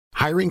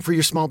Hiring for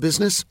your small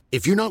business?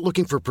 If you're not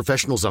looking for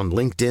professionals on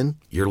LinkedIn,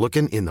 you're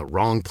looking in the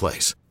wrong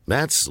place.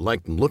 That's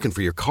like looking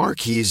for your car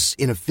keys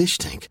in a fish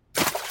tank.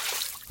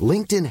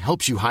 LinkedIn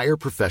helps you hire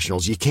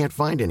professionals you can't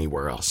find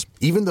anywhere else,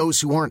 even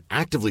those who aren't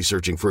actively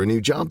searching for a new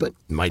job but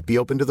might be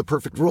open to the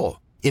perfect role.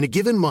 In a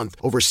given month,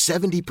 over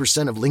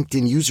 70% of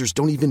LinkedIn users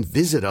don't even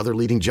visit other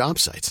leading job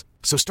sites.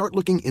 So start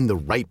looking in the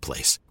right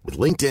place. With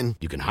LinkedIn,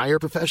 you can hire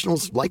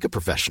professionals like a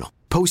professional.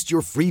 Post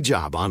your free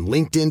job on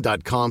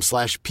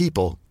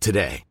linkedin.com/people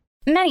today.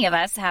 Many of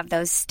us have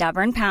those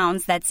stubborn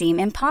pounds that seem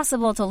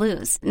impossible to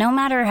lose, no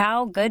matter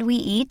how good we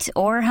eat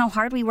or how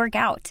hard we work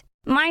out.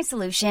 My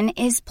solution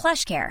is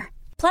PlushCare.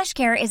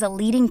 PlushCare is a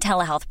leading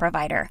telehealth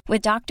provider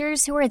with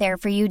doctors who are there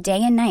for you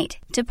day and night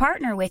to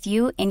partner with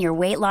you in your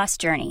weight loss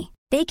journey.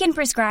 They can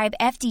prescribe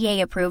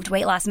FDA-approved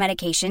weight loss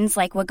medications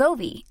like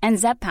Wegovy and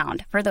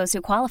Zepbound for those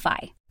who qualify.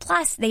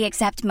 Plus, they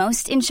accept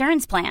most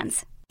insurance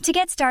plans. To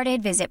get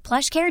started, visit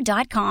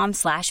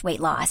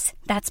plushcare.com/weightloss.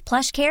 That's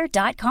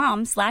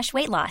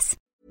plushcare.com/weightloss.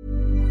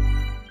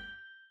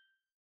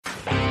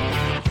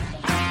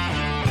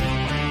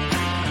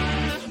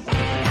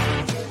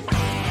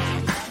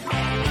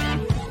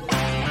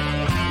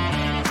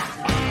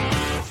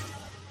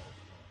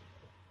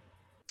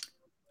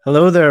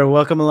 Hello there,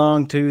 welcome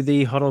along to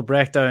the Huddle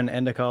Breakdown.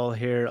 Endicall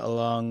here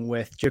along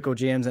with Juco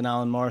James and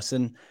Alan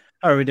Morrison.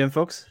 How are we doing,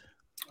 folks?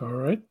 All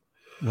right.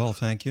 Well,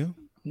 thank you.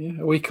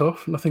 Yeah, a week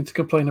off. Nothing to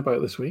complain about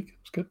this week.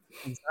 It's good.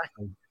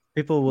 Exactly.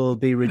 People will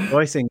be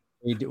rejoicing.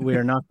 We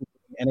are not doing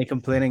any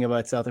complaining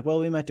about Celtic. Well,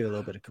 we might do a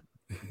little bit of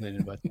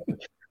complaining about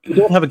Celtic. We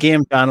don't have a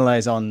game to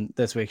analyze on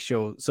this week's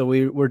show, so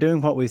we're doing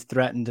what we've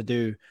threatened to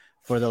do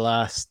for the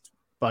last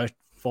about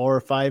 4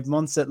 or 5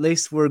 months at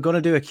least. We're going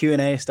to do a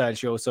Q&A style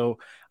show. So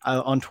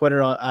on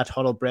Twitter at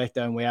Huddle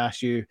Breakdown, we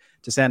asked you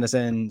to send us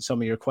in some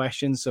of your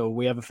questions. So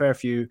we have a fair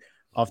few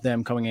of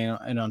them coming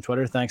in on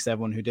Twitter. Thanks to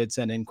everyone who did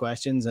send in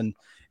questions. And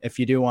if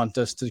you do want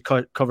us to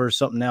cover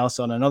something else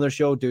on another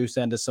show, do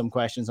send us some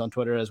questions on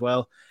Twitter as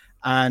well.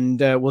 And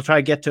we'll try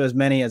to get to as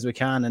many as we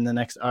can in the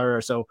next hour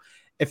or so.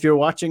 If you're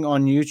watching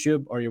on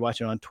YouTube or you're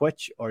watching on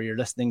Twitch or you're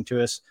listening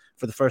to us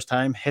for the first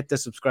time, hit the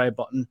subscribe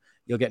button.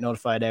 You'll get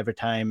notified every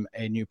time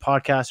a new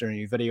podcast or a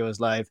new video is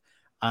live.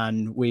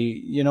 And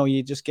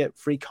you just get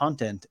free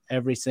content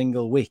every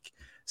single week.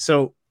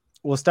 So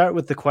we'll start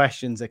with the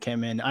questions that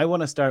came in. I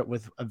want to start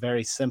with a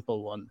very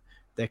simple one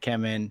that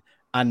came in.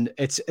 And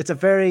it's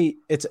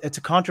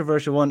a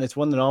controversial one. It's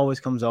one that always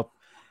comes up.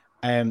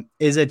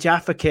 Is a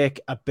Jaffa cake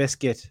a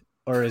biscuit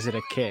or is it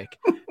a cake?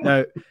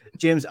 Now,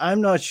 James, I'm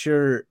not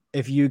sure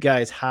if you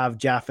guys have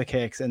Jaffa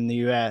cakes in the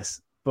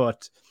US,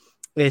 but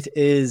it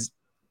is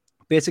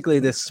basically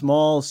this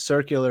small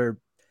circular,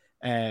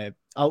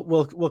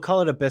 we'll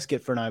call it a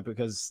biscuit for now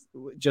because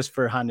just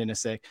for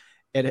handiness sake,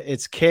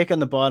 it's cake on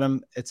the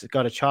bottom. It's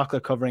got a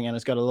chocolate covering and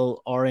it's got a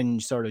little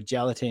orange sort of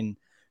gelatin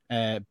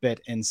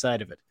bit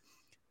inside of it.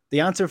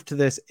 The answer to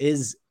this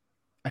is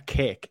a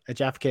cake. A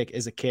Jaffa cake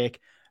is a cake.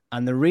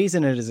 And the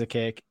reason it is a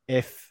cake,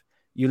 if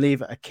you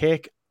leave a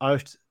cake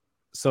out,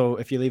 so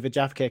if you leave a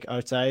Jaffa cake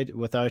outside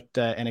without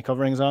any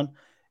coverings on,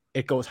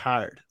 it goes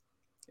hard.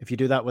 If you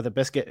do that with a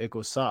biscuit, it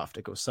goes soft,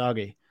 it goes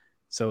soggy.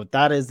 So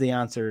that is the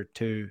answer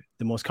to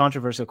the most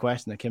controversial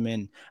question that came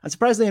in. And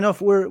surprisingly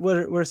enough,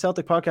 we're a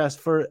Celtic podcast.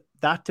 For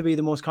that to be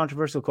the most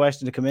controversial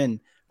question to come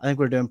in, I think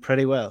we're doing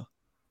pretty well.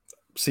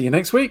 See you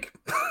next week.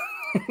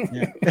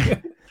 Yeah.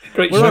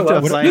 Great show.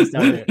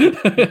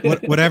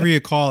 Whatever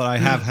you call it, I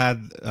have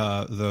had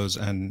those,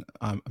 and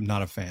I'm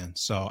not a fan,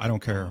 so I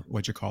don't care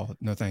what you call it.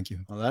 No, thank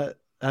you. Well,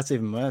 that's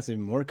even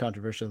more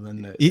controversial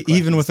than the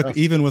even with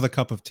a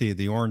cup of tea.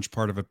 The orange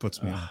part of it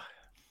puts me on.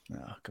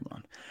 Oh, come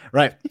on.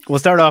 Right. We'll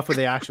start off with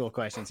the actual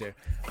questions here.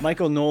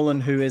 Michael Nolan,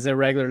 who is a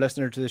regular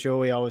listener to the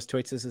show, he always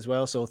tweets this as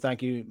well. So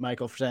thank you,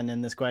 Michael, for sending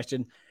in this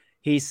question.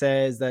 He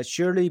says that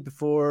surely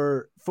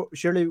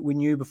we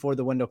knew before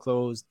the window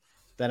closed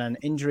that an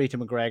injury to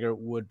McGregor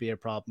would be a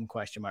problem, ?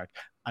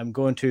 I'm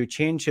going to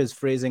change his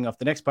phrasing of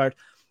the next part.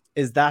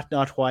 Is that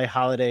not why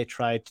Halliday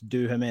tried to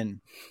do him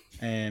in?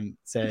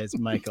 Says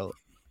Michael.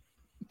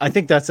 I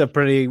think that's a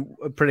pretty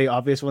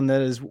obvious one.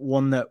 That is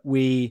one that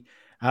we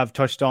have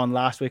touched on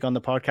last week on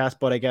the podcast,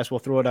 but I guess we'll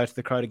throw it out to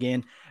the crowd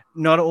again.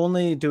 Not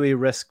only do we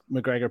risk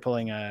McGregor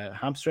pulling a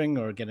hamstring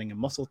or getting a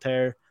muscle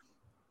tear,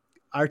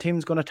 our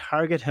team's going to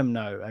target him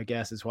now, I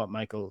guess, is what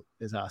Michael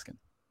is asking.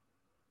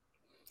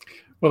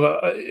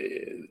 Well,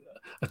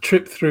 a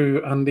trip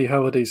through Andy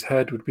Halliday's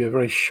head would be a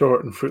very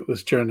short and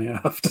fruitless journey, I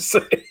have to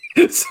say.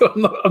 So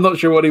I'm not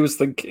sure what he was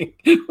thinking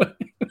when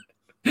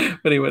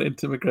he went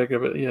into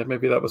McGregor, but yeah,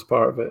 maybe that was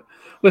part of it.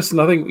 Listen,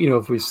 I think,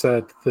 if we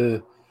said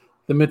the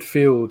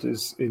midfield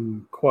is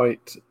in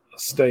quite a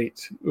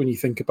state when you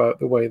think about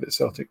the way that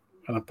Celtic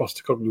and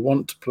Postecoglou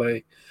want to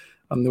play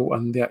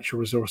and the actual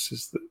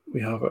resources that we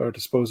have at our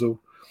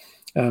disposal.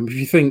 If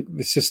you think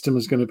the system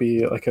is going to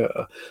be like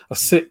a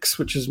 6,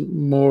 which is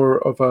more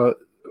of a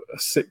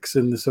 6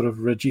 in the sort of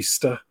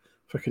regista,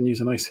 if I can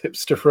use a nice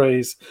hipster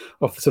phrase,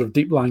 of the sort of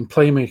deep-lying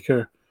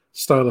playmaker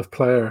style of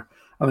player,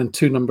 and then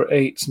 2 number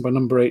 8s, and by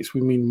number 8s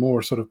we mean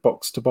more sort of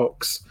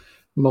box-to-box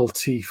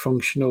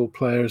multifunctional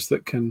players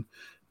that can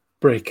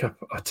break up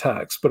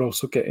attacks, but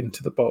also get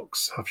into the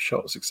box, have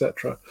shots,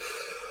 etc.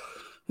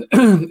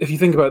 If you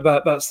think about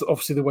that, that's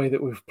obviously the way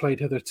that we've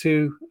played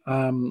hitherto.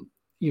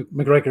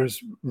 McGregor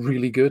is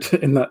really good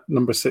in that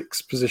number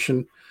 6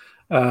 position,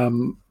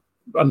 and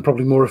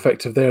probably more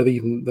effective there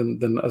even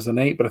than as an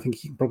 8, but I think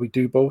he can probably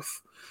do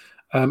both.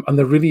 And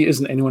there really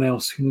isn't anyone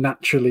else who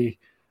naturally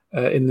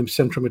in the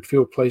central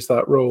midfield plays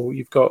that role.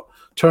 You've got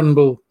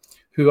Turnbull,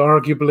 who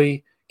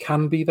arguably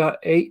can be that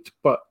 8,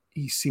 but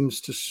he seems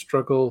to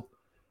struggle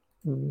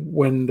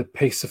when the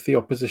pace of the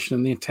opposition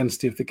and the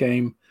intensity of the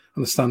game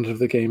and the standard of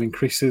the game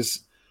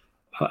increases.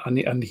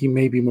 And he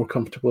may be more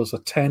comfortable as a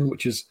 10,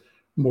 which is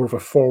more of a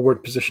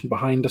forward position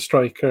behind a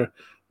striker,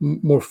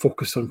 more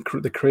focused on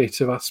the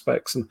creative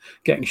aspects and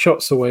getting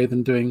shots away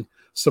than doing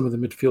some of the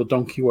midfield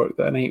donkey work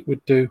that an 8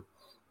 would do.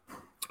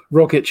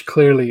 Rogic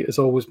clearly has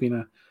always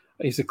been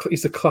he's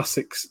a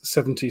classic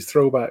 70s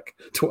throwback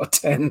to what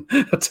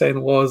a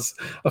 10 was,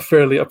 a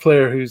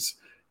player who's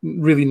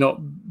really not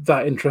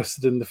that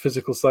interested in the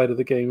physical side of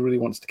the game, really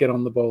wants to get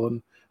on the ball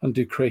and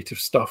do creative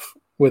stuff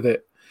with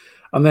it.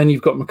 And then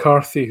you've got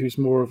McCarthy, who's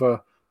more of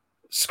a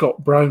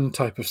Scott Brown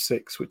type of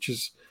 6, which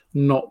is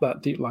not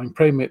that deep line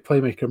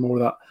playmaker,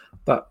 more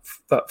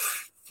that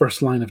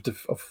first line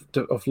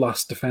of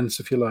last defense,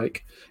 if you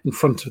like, in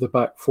front of the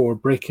back four,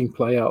 breaking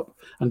play up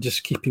and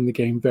just keeping the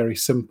game very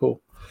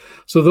simple.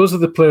 So those are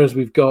the players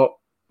we've got,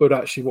 but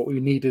actually what we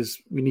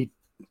need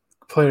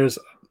players,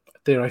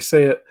 dare I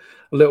say it,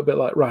 a little bit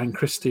like Ryan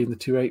Christie in the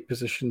 2-8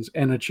 positions: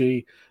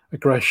 energy,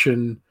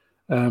 aggression,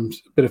 a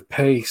bit of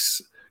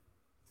pace,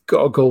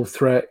 got a goal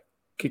threat,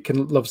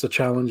 loves the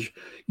challenge.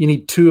 You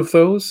need 2 of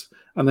those,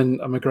 and then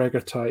a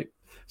McGregor type.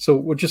 So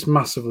we're just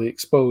massively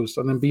exposed.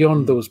 And then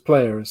beyond those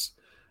players,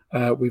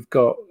 we've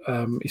got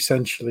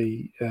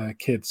essentially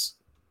kids,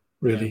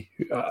 really,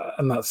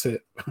 and that's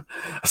it.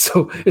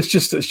 So it's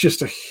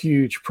just a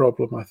huge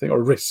problem, I think,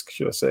 or risk,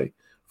 should I say,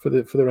 for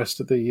the rest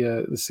of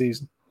the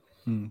season.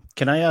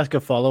 Can I ask a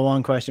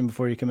follow-on question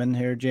before you come in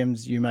here,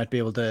 James? You might be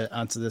able to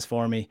answer this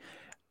for me.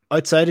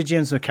 Outside of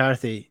James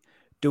McCarthy,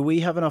 do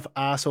we have enough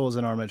assholes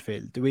in our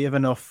midfield? Do we have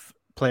enough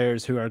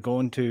players who are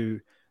going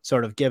to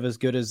sort of give as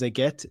good as they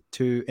get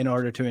in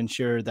order to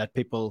ensure that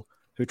people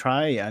who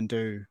try and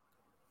do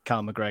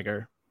Cal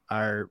McGregor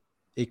are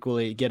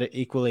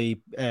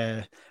equally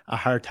a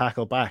hard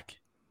tackle back?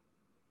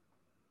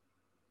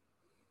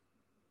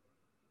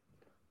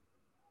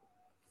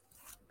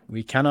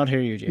 We cannot hear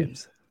you,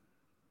 James.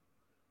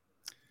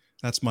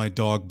 That's my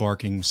dog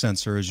barking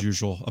sensor as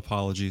usual.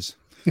 Apologies.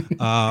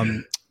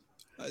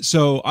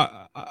 So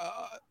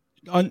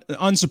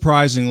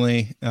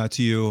unsurprisingly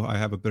to you, I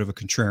have a bit of a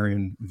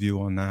contrarian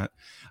view on that.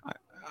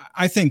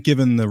 I think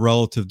given the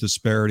relative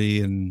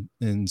disparity in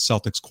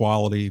Celtic's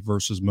quality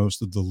versus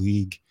most of the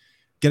league,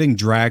 getting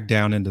dragged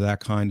down into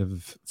that kind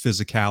of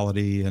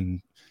physicality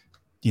and,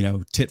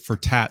 tit for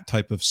tat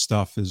type of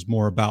stuff is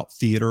more about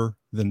theater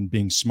than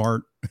being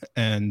smart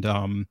and,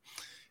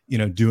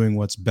 doing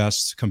what's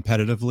best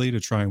competitively to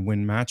try and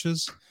win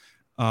matches.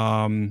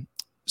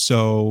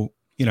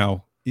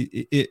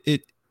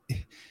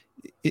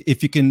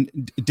 If you can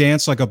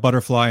dance like a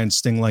butterfly and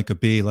sting like a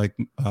bee, like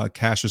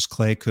Cassius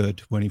Clay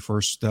could when he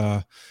first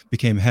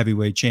became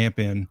heavyweight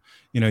champion,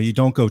 you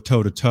don't go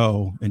toe to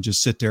toe and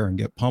just sit there and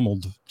get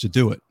pummeled to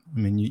do it. I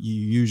mean, you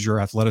use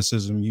your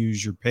athleticism, you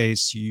use your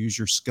pace, you use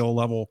your skill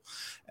level,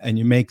 and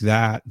you make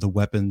that the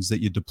weapons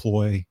that you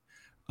deploy.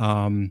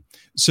 There's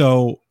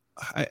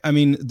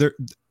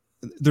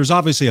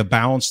obviously a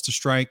balance to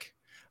strike.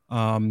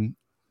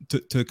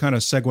 To kind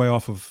of segue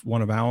off of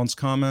one of Alan's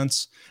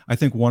comments, I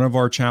think one of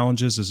our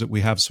challenges is that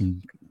we have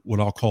some what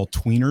I'll call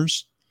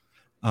tweeners.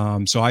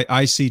 So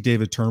I see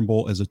David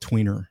Turnbull as a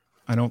tweener.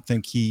 I don't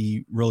think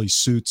he really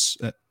suits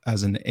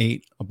as an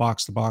 8, a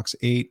box-to-box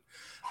 8.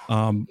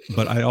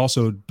 But I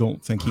also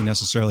don't think he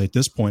necessarily, at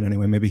this point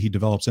anyway, maybe he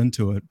develops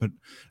into it. But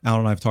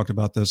Alan and I have talked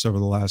about this over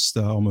the last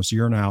almost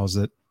year now, is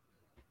that,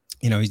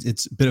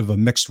 it's a bit of a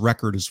mixed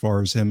record as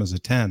far as him as a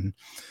 10.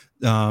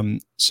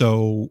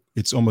 So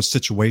it's almost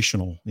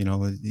situational.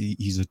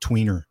 He's a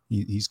tweener.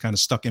 He's kind of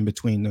stuck in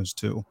between those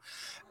two.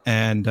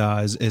 And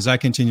as I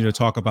continue to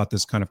talk about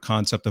this kind of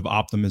concept of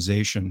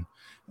optimization,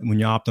 when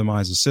you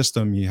optimize a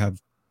system, you have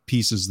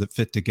pieces that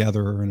fit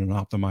together in an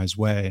optimized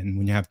way. And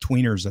when you have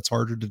tweeners, that's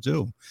harder to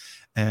do.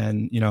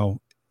 And,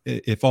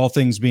 if all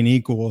things being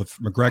equal, if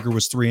McGregor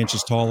was 3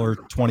 inches taller,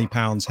 20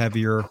 pounds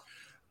heavier,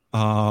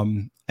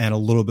 and a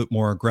little bit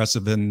more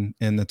aggressive in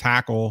the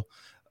tackle,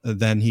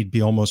 then he'd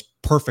be almost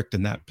perfect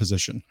in that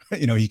position.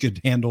 He could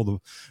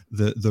handle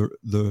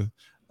the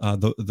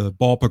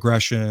ball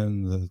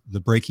progression,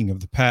 the breaking of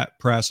the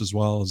press, as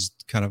well as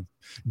kind of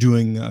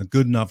doing a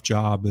good enough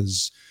job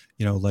as,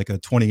 like a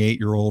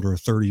 28-year-old or a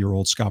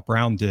 30-year-old Scott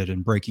Brown did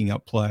in breaking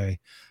up play.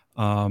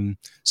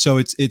 So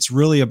it's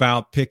really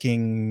about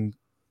picking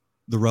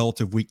the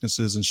relative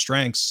weaknesses and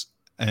strengths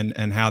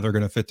and how they're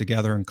going to fit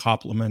together and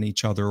complement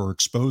each other or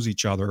expose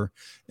each other,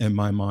 in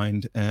my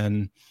mind.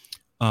 And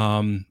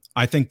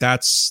I think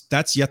that's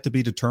yet to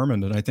be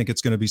determined, and I think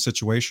it's going to be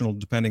situational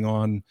depending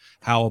on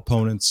how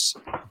opponents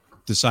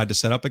decide to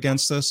set up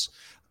against us.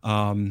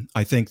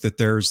 I think that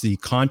there's the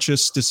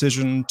conscious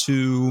decision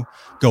to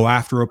go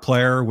after a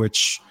player,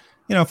 which,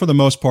 for the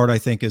most part, I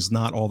think is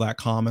not all that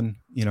common.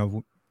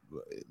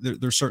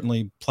 There's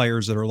certainly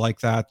players that are like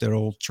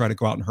that'll try to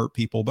go out and hurt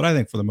people, but I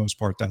think for the most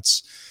part,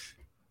 that's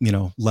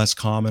less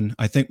common.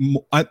 I think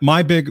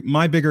my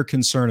bigger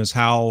concern is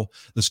how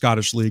the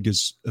Scottish League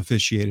is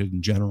officiated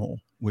in general,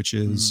 which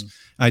is,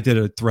 I did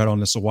a thread on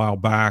this a while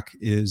back,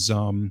 is,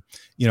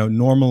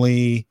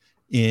 normally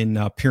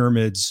in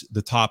pyramids,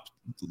 the top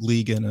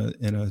league in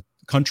a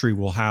country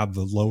will have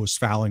the lowest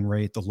fouling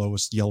rate, the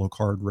lowest yellow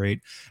card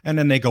rate. And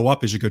then they go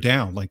up as you go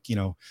down. Like,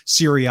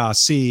 Serie A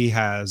C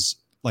has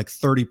like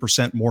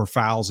 30% more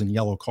fouls and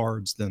yellow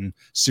cards than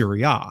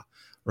Serie A,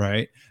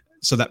 right?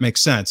 So that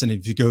makes sense. And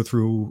if you go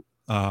through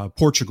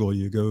Portugal,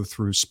 you go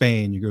through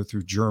Spain, you go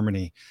through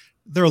Germany,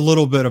 there are a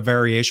little bit of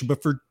variation,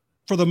 but for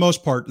the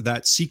most part,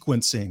 that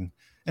sequencing,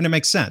 and it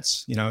makes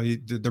sense.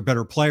 They're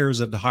better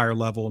players at the higher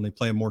level and they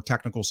play a more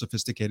technical,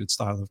 sophisticated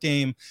style of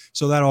game.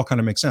 So that all kind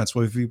of makes sense.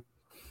 Well, if you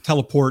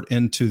teleport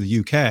into the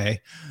UK,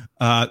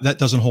 that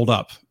doesn't hold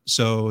up.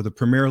 So the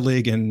Premier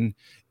League in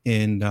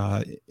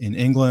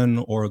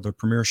England or the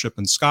Premiership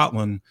in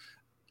Scotland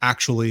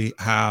actually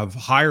have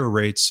higher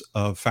rates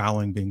of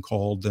fouling being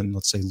called than,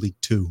 let's say, League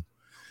Two,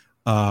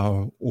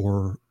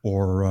 or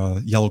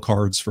yellow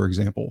cards, for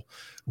example,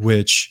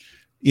 which,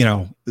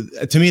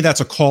 to me,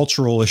 that's a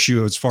cultural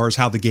issue as far as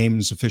how the game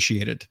is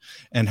officiated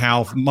and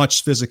how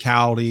much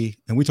physicality,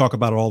 and we talk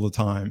about it all the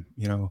time,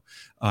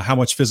 how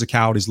much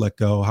physicality is let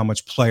go, how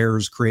much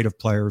creative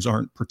players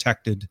aren't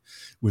protected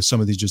with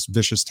some of these just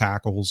vicious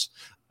tackles.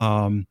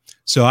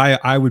 So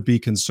I would be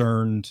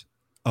concerned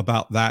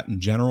about that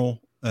in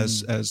general,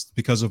 as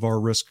because of our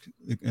risk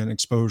and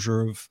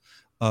exposure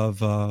of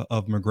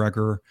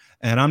McGregor.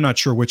 And I'm not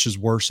sure which is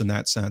worse in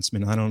that sense. I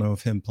mean, I don't know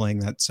if him playing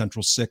that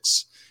central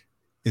six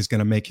is going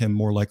to make him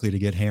more likely to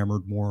get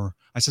hammered more.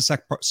 I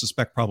suspect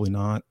probably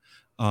not.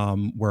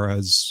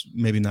 Whereas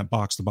maybe in that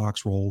box to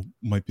box role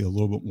might be a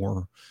little bit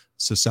more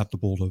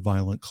susceptible to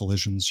violent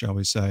collisions, shall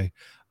we say.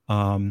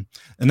 And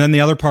then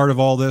the other part of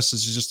all this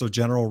is just a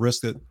general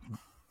risk that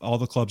all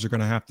the clubs are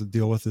going to have to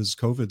deal with is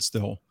COVID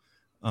still.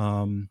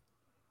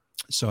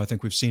 So I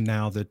think we've seen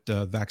now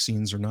that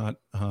vaccines are not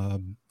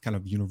kind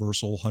of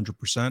universal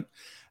 100%.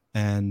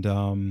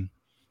 And,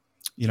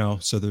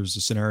 so there's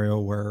a scenario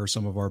where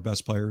some of our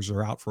best players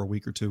are out for a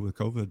week or two with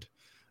COVID,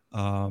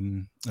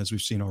 as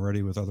we've seen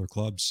already with other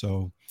clubs.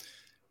 So,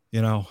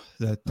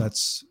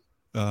 that's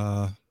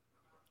the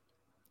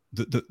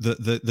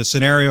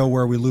scenario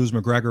where we lose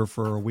McGregor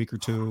for a week or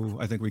two,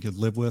 I think we could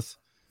live with,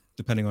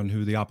 depending on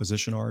who the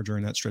opposition are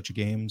during that stretch of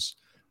games.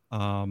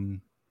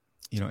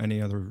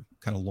 Any other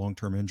kind of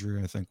long-term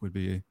injury, I think, would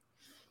be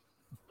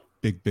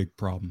a big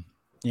problem.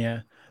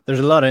 Yeah, there's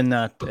a lot in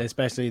that,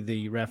 especially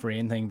the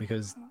refereeing thing,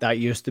 because that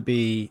used to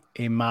be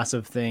a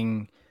massive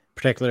thing,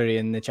 particularly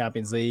in the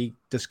Champions League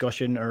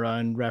discussion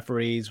around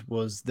referees,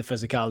 was the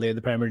physicality of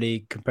the Premier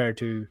League compared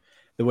to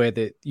the way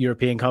that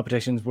European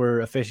competitions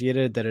were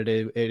officiated, that it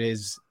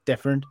is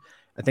different.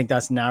 I think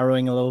that's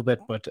narrowing a little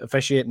bit, but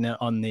officiating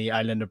on the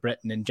island of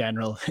Britain in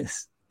general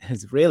is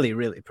really,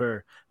 really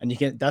poor. And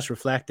that's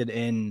reflected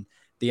in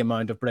the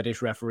amount of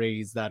British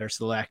referees that are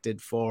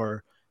selected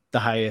for the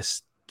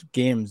highest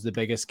games, the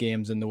biggest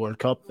games in the World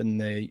Cup and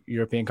the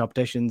European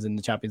competitions and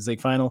the Champions League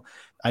final.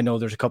 I know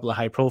there's a couple of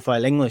high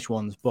profile English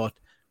ones, but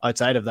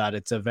outside of that,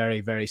 it's a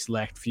very, very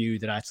select few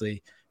that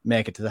actually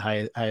make it to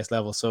the highest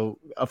level. So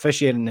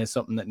officiating is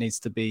something that needs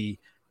to be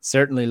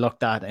certainly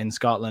looked at in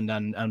Scotland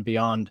and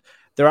beyond.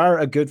 There are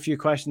a good few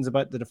questions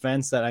about the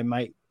defense that I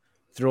might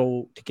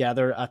throw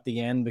together at the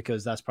end,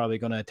 because that's probably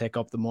going to take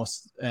up the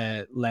most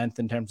length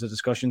in terms of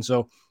discussion.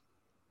 So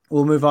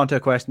we'll move on to a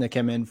question that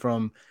came in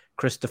from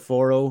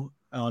Cristoforo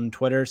on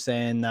Twitter,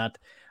 saying that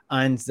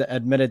Ainz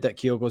admitted that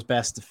Kyogo's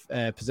best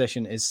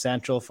position is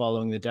central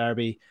following the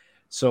derby.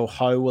 So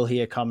how will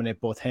he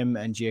accommodate both him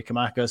and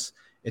Giakoumakis?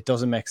 It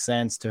doesn't make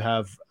sense to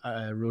have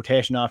a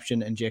rotation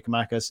option in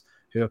Giakoumakis,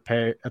 who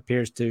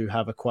appears to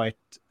have a quite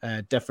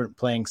different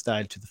playing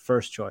style to the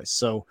first choice.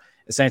 So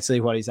essentially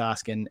what he's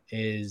asking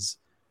is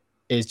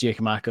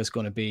Giakoumakis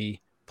going to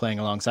be playing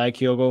alongside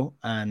Kyogo?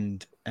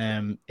 And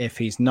if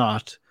he's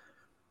not,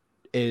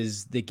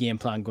 is the game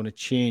plan going to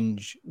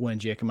change when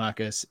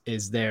Giakoumakis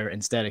is there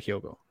instead of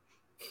Kyogo?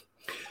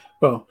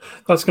 Well,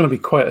 that's going to be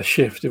quite a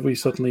shift if we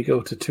suddenly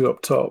go to two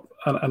up top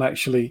and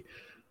actually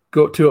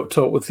go two up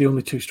top with the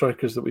only two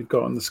strikers that we've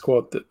got in the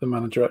squad that the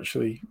manager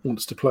actually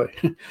wants to play.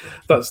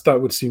 That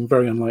would seem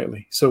very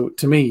unlikely. So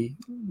to me,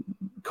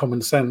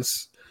 common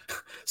sense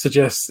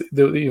suggests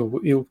that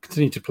he'll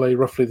continue to play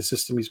roughly the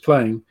system he's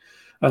playing,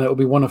 and it'll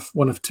be one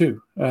of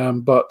two.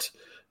 But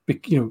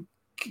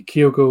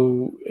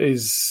Kyogo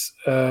is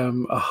a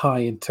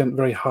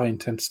very high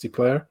intensity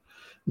player,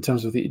 in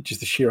terms of just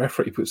the sheer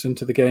effort he puts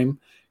into the game.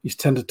 He's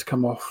tended to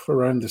come off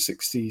around the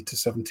 60 to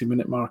 70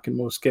 minute mark in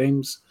most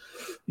games.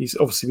 He's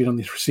obviously been on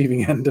the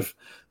receiving end of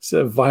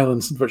sort of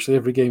violence in virtually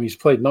every game he's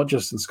played, not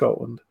just in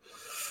Scotland.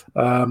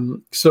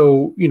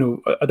 So,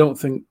 I don't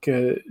think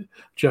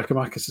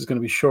Giakoumakis is going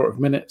to be short of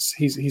minutes.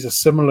 He's a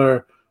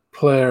similar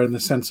player in the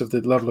sense of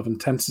the level of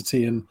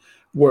intensity and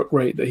work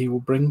rate that he will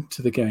bring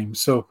to the game.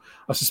 So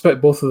I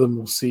suspect both of them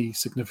will see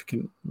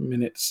significant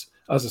minutes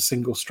as a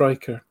single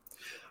striker.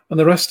 And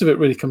the rest of it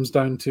really comes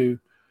down to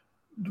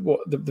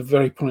what the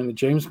very point that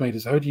James made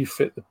is how do you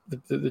fit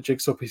the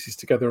jigsaw pieces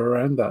together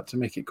around that to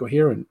make it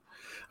coherent?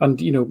 And,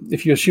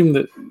 if you assume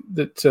that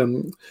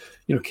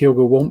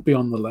Kyogo won't be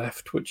on the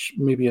left, which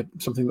may be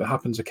something that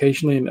happens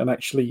occasionally, and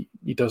actually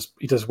he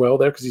does well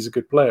there because he's a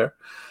good player,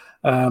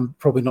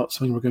 probably not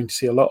something we're going to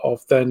see a lot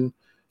of, then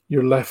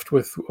you're left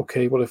with,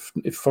 okay, well,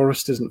 if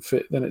Forrest isn't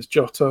fit, then it's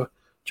Jota.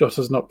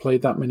 Jota's not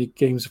played that many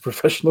games of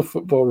professional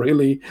football,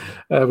 really.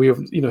 We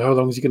have, how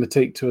long is he going to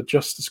take to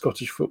adjust to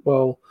Scottish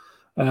football?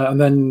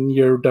 And then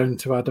you're down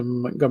to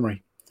Adam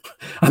Montgomery.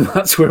 And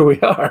that's where we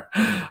are.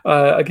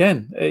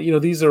 Again,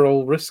 these are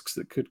all risks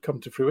that could come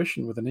to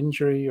fruition with an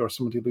injury or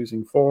somebody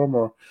losing form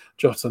or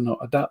Jota not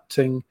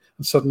adapting.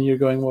 And suddenly you're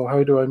going, well,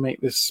 how do I make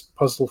this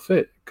puzzle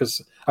fit?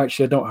 Because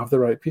actually I don't have the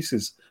right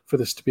pieces for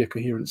this to be a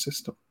coherent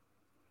system.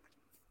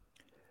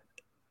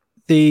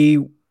 The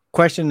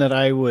question that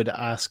I would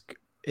ask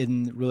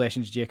in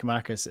relation to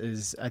Giakoumakis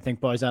is, I think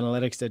Boys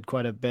Analytics did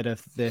quite a bit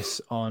of this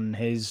on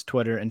his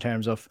Twitter in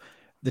terms of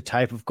the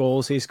type of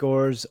goals he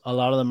scores. A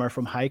lot of them are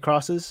from high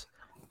crosses.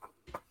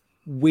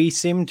 We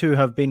seem to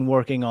have been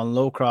working on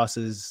low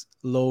crosses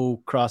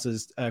across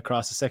the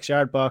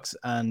 6-yard box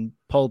and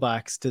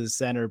pullbacks to the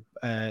center,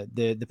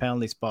 the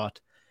penalty spot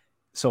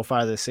so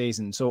far this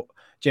season. So,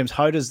 James,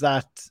 how does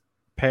that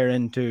pair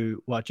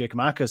into what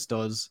Giakoumakis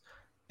does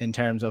in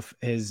terms of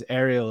his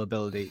aerial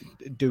ability?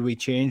 Do we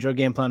change our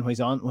game plan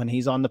when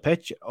he's on the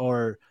pitch,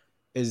 or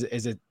is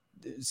it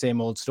the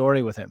same old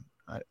story with him?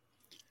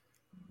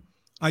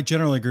 I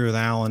generally agree with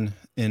Alan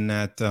in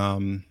that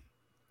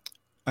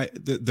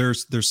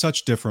there's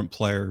such different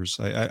players.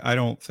 I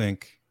don't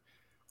think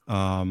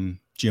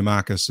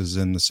Giakoumakis is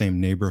in the same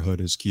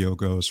neighborhood as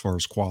Kyogo as far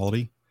as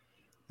quality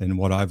and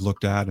what I've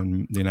looked at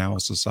and the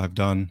analysis I've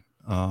done.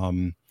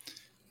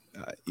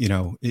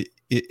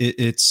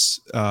 It's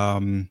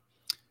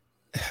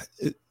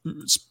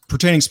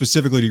pertaining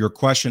specifically to your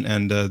question,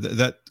 and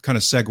that kind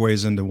of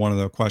segues into one of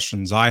the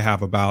questions I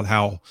have about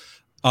how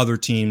other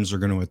teams are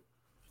going to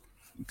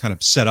kind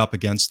of set up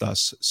against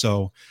us.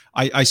 So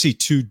I see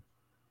two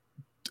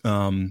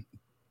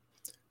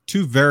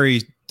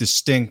very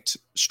distinct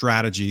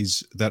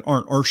strategies that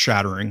aren't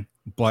earth-shattering,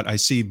 but I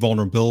see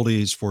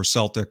vulnerabilities for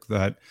Celtic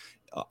that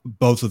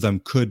both of them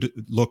could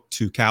look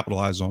to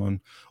capitalize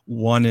on.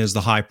 One is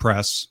the high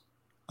press,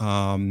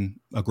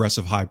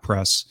 aggressive high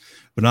press,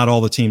 but not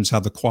all the teams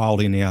have the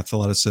quality and the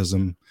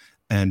athleticism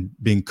and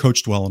being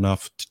coached well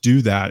enough to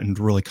do that and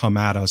to really come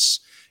at us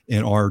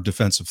in our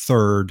defensive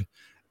third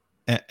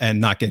and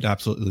not get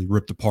absolutely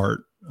ripped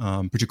apart,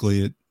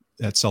 particularly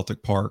at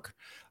Celtic Park.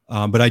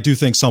 But I do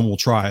think some will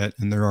try it,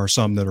 and there are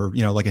some that are,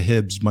 like a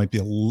Hibs might be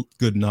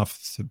good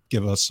enough to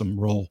give us some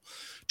real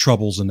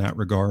troubles in that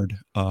regard.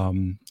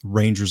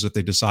 Rangers, if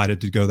they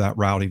decided to go that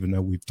route, even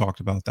though we've talked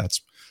about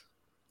that's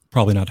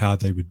probably not how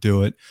they would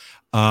do it.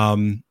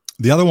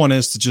 The other one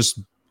is to just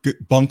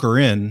bunker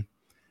in,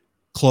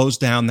 close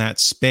down that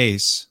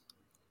space.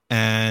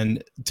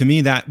 And to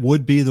me, that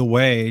would be the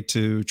way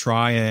to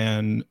try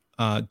and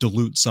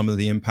dilute some of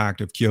the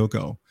impact of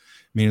Kyogo,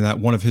 meaning that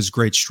one of his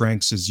great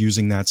strengths is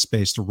using that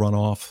space to run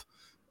off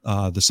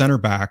the center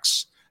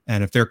backs.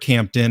 And if they're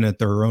camped in at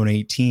their own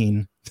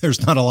 18,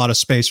 there's not a lot of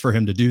space for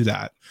him to do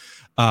that.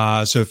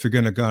 So if you're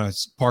going to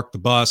park the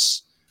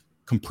bus,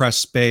 compress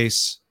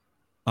space,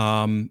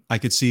 I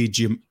could see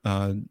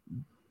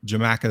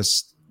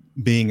Giakoumakis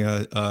being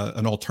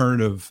an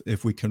alternative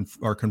if we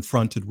are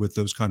confronted with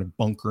those kind of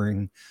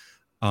bunkering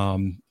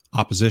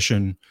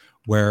opposition,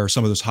 where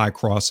some of those high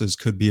crosses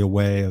could be a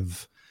way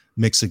of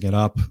mixing it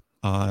up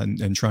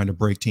and trying to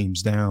break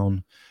teams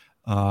down.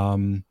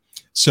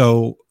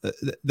 So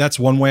that's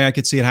one way I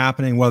could see it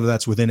happening, whether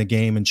that's within a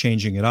game and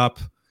changing it up.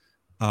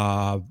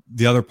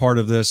 The other part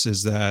of this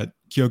is that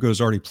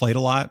Kyogo's already played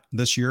a lot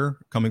this year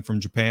coming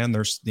from Japan.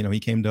 He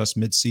came to us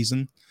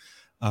mid-season.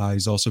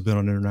 He's also been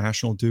on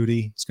international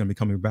duty. He's going to be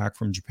coming back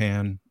from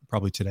Japan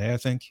probably today, I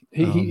think.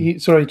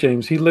 Sorry,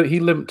 James. He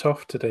limped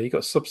off today. He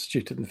got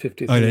substituted in the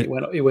 50th minute.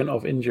 He went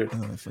off injured.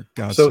 For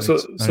God's so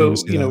sakes,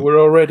 we're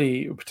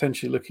already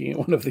potentially looking at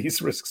one of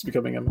these risks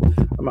becoming a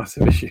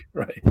massive issue,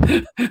 right?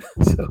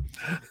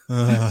 I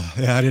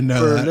didn't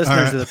know. For that.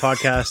 listeners of the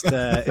podcast,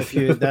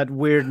 that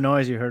weird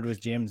noise you heard was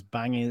James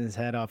banging his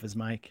head off his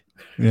mic.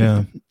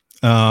 Yeah.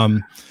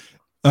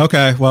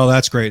 Okay, well,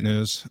 that's great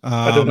news.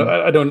 I don't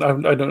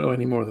know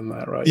any more than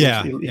that, right?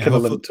 Yeah, he kind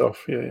of limped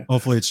off. Yeah.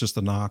 Hopefully, it's just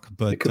a knock,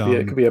 but it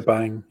could be a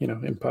bang,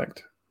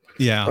 impact.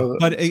 Yeah,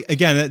 but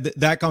again,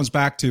 that comes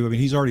back to,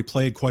 he's already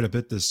played quite a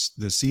bit this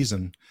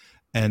season,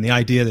 And the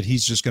idea that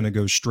he's just going to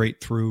go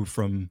straight through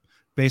from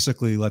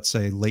basically, let's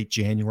say, late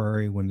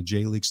January when the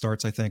J League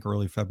starts, I think,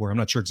 early February. I'm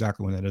not sure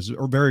exactly when that is,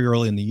 or very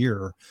early in the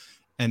year,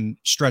 and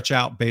stretch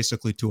out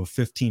basically to a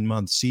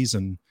 15-month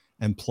season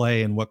and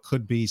play in what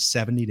could be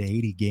 70 to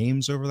 80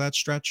 games over that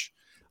stretch,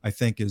 I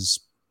think is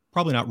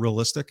probably not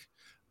realistic,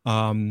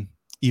 even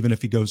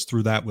if he goes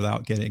through that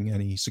without getting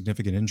any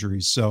significant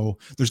injuries. So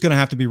there's going to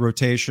have to be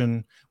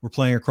rotation. We're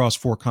playing across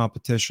 4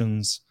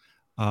 competitions.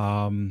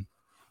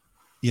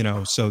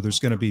 So there's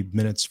going to be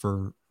minutes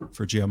for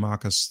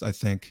Giamakis, I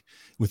think,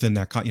 within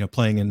that,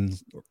 playing in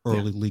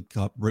early League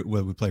Cup,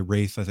 where we play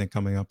Wraith, I think,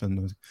 coming up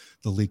in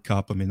the League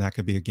Cup. I mean, that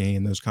could be a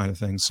game, those kind of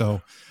things.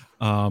 So,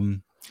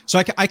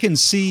 I can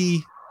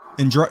see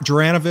in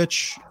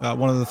Juranovic,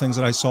 one of the things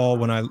that I saw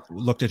when I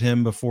looked at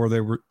him before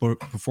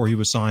he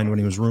was signed, when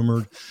he was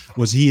rumored,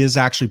 was he is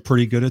actually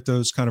pretty good at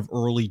those kind of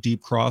early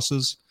deep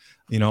crosses,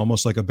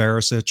 almost like a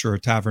Barisic or a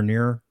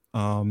Tavernier.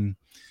 And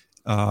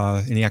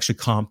he actually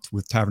comped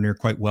with Tavernier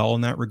quite well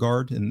in that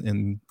regard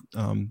in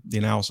the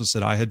analysis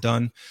that I had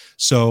done.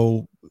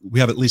 So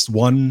we have at least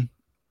one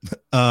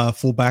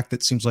fullback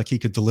that seems like he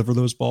could deliver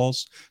those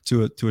balls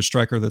to a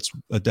striker that's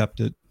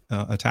adept at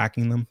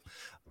attacking them.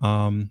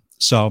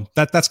 So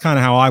that's kind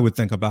of how I would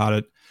think about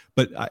it.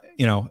 But I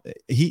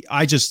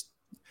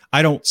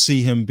don't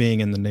see him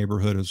being in the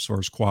neighborhood as far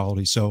as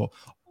quality. So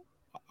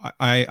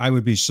I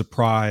would be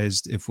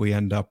surprised if we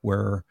end up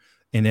where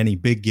in any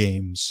big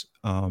games,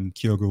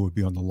 Kyogo would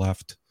be on the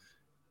left,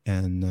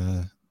 and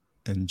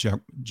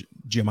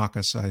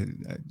Giamakis.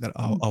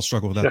 I'll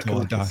struggle with that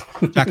till I die.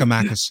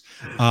 Giacomakis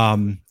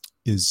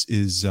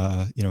is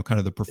kind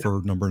of the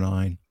preferred number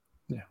 9.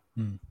 Yeah.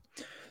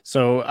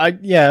 So I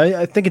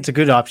think it's a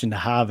good option to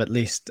have at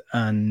least,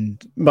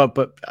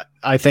 but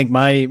I think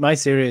my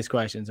serious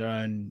questions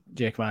around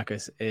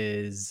Giacomakis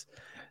is,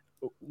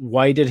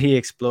 why did he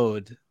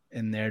explode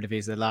in the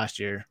Eredivisie last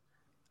year?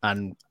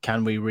 And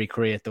can we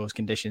recreate those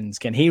conditions?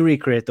 Can he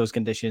recreate those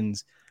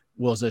conditions?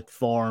 Was it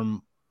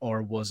form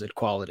or was it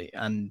quality?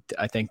 And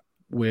I think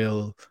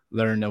we'll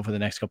learn over the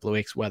next couple of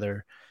weeks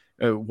whether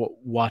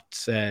what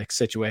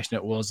situation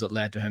it was that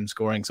led to him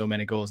scoring so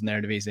many goals in the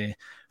Eredivisie,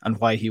 and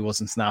why he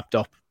wasn't snapped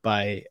up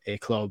by a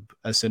club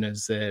as soon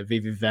as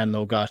VV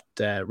Venlo got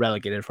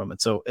relegated from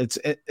it. So it's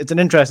an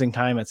interesting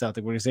time at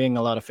Celtic. We're seeing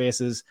a lot of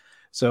faces,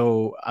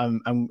 so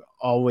I'm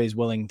always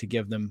willing to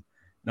give them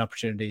an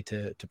opportunity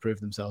to prove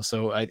themselves.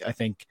 So I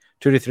think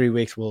 2 to 3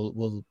 weeks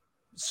we'll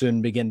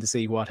soon begin to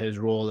see what his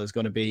role is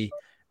going to be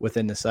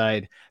within the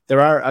side.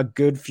 There are a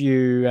good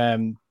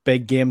few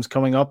big games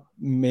coming up,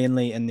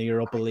 mainly in the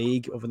Europa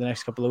League over the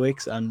next couple of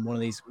weeks. And one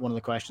of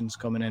the questions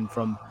coming in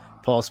from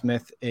Paul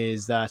Smith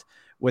is that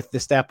with the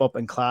step up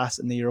in class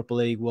in the Europa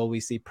League, will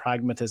we see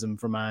pragmatism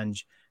from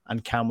Ange,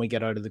 and can we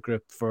get out of the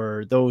group?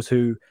 For those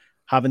who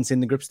haven't seen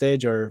the group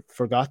stage or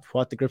forgot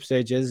what the group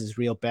stage is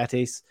Real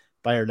Betis,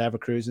 Bayer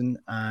Leverkusen,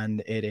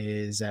 and it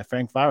is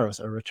Ferencváros,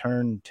 a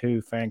return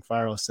to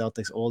Ferencváros,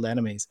 Celtic's old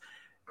enemies.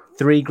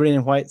 3 green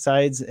and white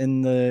sides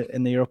in the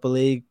Europa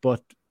League,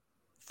 but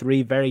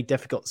 3 very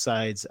difficult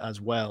sides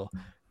as well.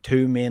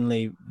 2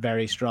 mainly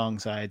very strong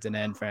sides, and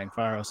then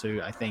Ferencváros,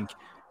 who I think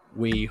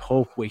we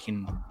hope we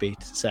can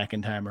beat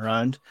second time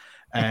around.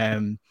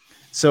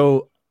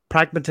 So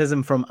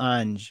pragmatism from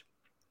Ange,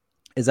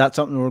 is that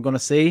something we're going to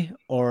see,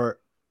 or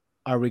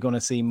are we going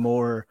to see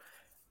more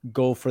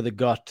go for the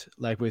gut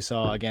like we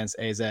saw against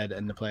AZ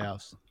in the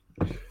playoffs?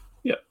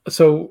 Yeah,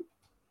 so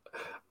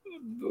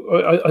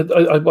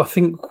I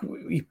think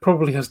he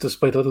probably has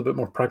displayed a little bit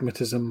more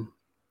pragmatism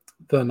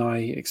than I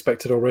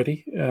expected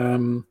already.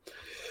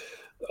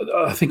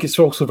 I think it's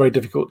also very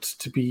difficult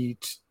to be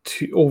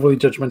too overly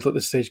judgmental at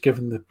this stage,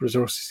 given the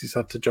resources he's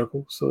had to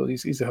juggle. So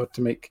he's had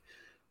to make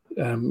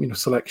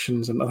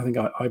selections, and I think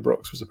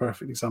Ibrox was a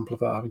perfect example of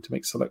that, having to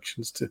make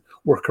selections to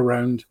work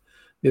around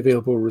the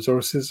available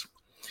resources.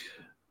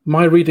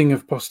 My reading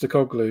of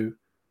Postecoglou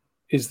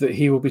is that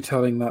he will be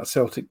telling that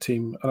Celtic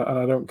team, and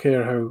I don't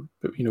care how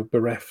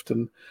bereft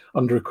and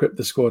under-equipped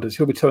the squad is,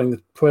 he'll be telling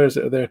the players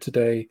that are there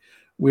today,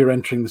 we're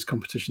entering this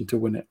competition to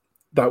win it.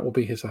 That will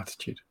be his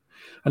attitude.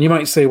 And you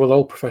might say, well,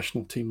 all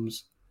professional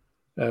teams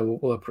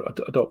will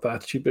adopt that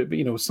attitude,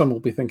 but some will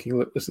be thinking,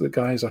 look, this is the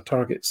guys, our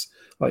targets,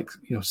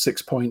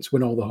 6 points,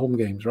 win all the home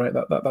games, right?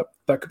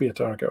 That could be a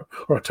target.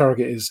 Or a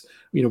target is,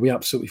 we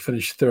absolutely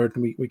finish third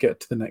and we get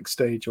to the next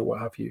stage, or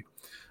what have you.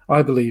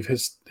 I believe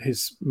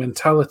his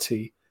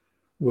mentality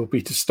will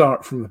be to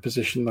start from the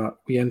position that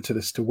we enter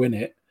this to win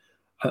it,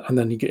 and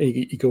then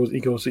he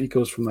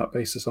goes from that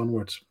basis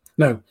onwards.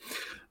 Now,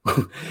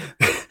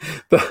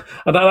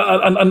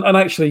 and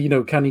actually,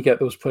 can he get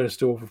those players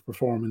to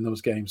overperform in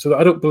those games? So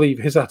I don't believe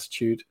his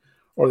attitude,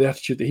 or the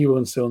attitude that he will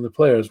instill in the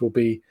players, will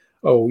be,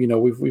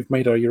 we've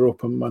made our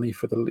Europa money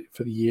for the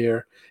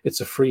year.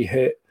 It's a free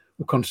hit.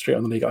 We'll concentrate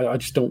on the league. I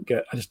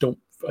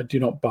do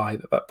not buy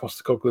that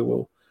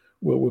Postecoglou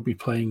will be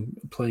playing,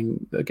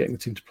 getting the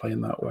team to play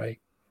in that way.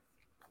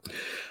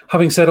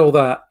 Having said all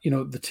that, two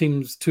of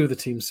the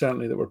teams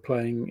certainly that were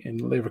playing in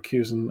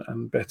Leverkusen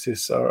and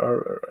Betis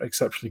are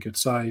exceptionally good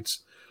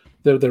sides.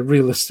 they're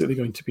realistically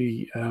going to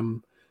be,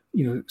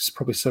 it's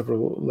probably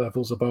several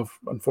levels above,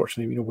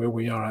 unfortunately, where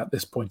we are at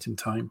this point in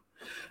time.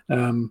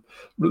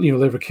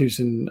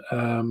 Leverkusen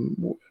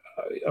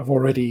have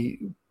already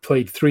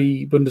played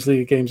 3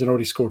 Bundesliga games and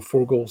already scored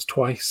 4 goals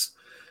twice.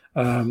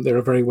 They're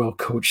a very well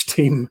coached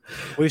team.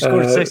 We've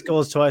scored 6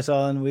 goals twice,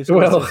 Alan. We've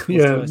scored 6 goals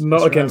twice.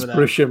 Not against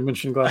Borussia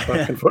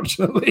Mönchengladbach,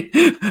 unfortunately,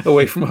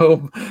 away from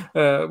home.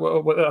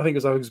 I think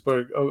it was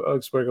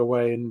Augsburg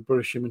away and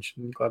Borussia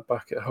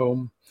Mönchengladbach at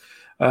home.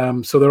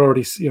 So they're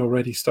already,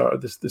 already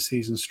started the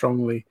season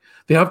strongly.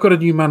 They have got a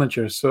new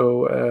manager.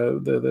 So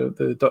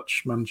the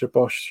Dutch manager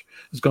Bosch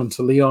has gone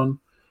to Lyon,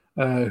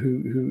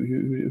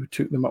 who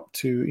took them up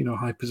to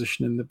high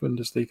position in the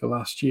Bundesliga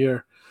last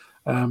year.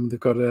 They've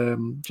got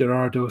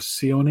Gerardo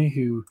Sioni,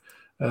 who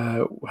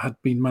had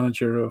been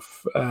manager of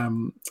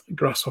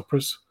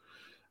Grasshoppers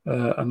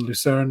and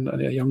Lucerne,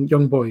 and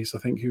young boys. I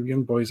think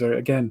young boys are,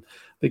 again,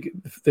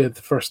 they're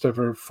the first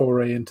ever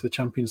foray into the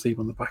Champions League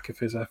on the back of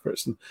his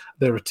efforts, and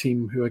they're a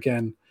team who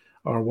again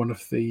are one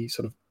of the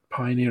sort of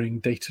pioneering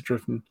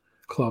data-driven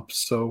clubs.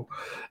 So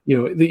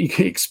you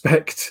can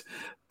expect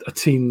a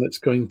team that's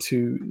going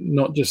to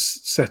not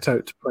just set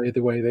out to play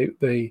the way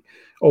they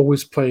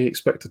always play.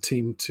 Expect a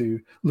team to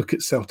look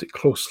at Celtic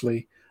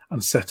closely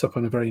and set up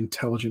in a very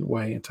intelligent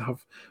way, and to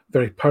have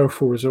very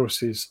powerful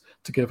resources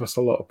to give us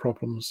a lot of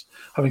problems.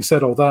 Having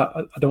said all that,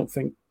 I don't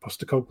think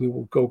Postecoglou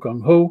will go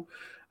gung-ho.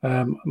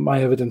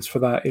 My evidence for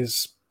that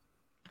is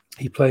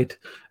he played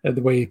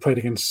the way he played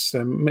against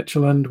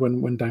Midtjylland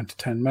when down to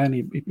 10 men.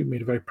 He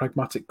made a very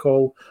pragmatic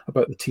call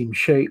about the team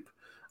shape.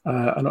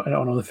 And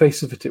on the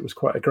face of it, it was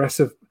quite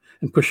aggressive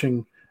in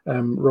pushing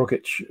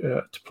Rogic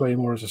to play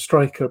more as a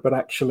striker. But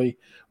actually,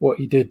 what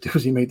he did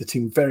was he made the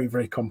team very,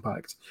 very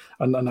compact.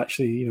 And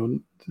actually,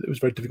 it was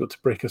very difficult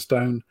to break us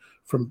down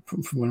from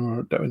when we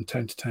were down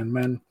 10 to 10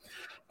 men.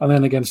 And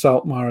then against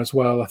Alkmaar as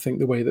well, I think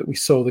the way that we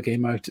saw the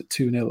game out at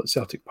 2-0 at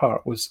Celtic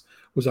Park was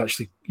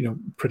actually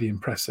pretty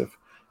impressive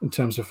in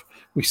terms of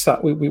we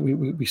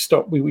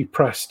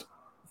pressed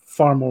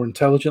far more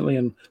intelligently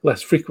and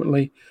less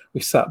frequently.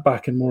 We sat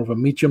back in more of a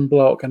medium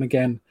block, and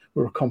again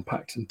we were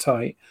compact and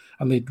tight,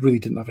 and they really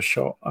didn't have a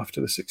shot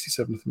after the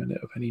 67th minute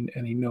of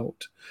any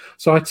note.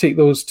 So I take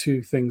those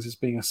 2 things as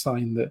being a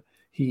sign that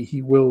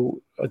he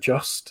will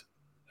adjust.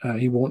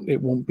 It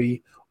won't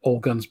be all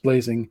guns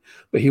blazing,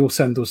 but he will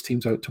send those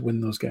teams out to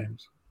win those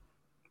games.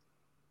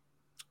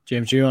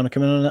 James, do you want to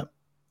come in on that?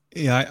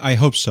 Yeah, I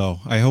hope so.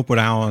 I hope what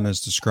Alan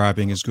is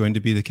describing is going to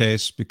be the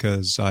case,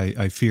 because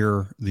I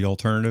fear the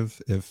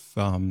alternative. If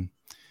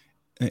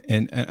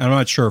and I'm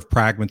not sure if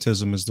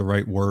pragmatism is the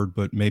right word,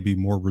 but maybe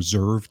more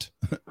reserved.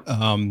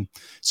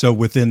 So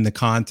within the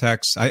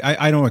context,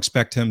 I don't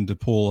expect him to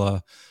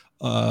pull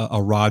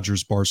a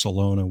Rodgers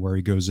Barcelona where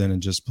he goes in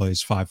and just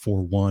plays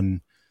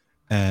 5-4-1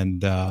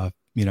 and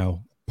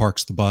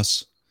parks the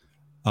bus.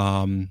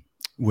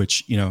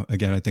 Which,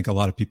 again, I think a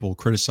lot of people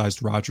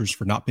criticized Rodgers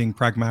for not being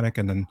pragmatic.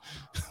 And then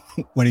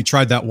when he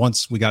tried that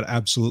once, we got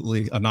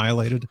absolutely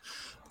annihilated.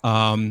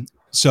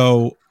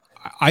 So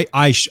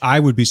I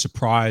would be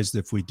surprised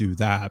if we do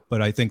that.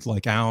 But I think,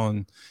 like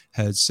Alan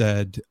had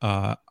said,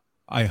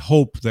 I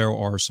hope there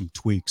are some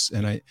tweaks.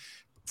 And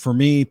for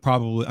me,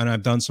 probably, and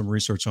I've done some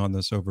research on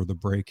this over the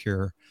break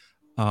here,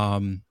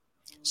 some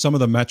of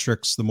the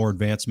metrics, the more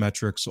advanced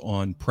metrics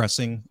on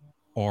pressing,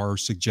 are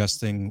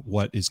suggesting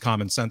what is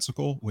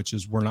commonsensical, which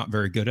is we're not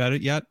very good at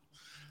it yet.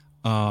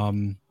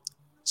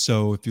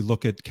 So if you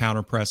look at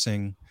counter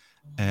pressing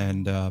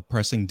and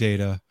pressing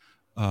data,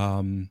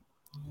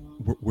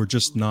 we're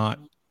just not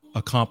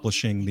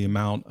accomplishing the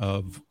amount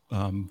of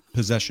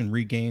possession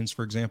regains,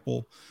 for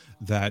example,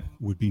 that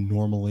would be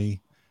normally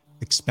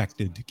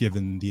expected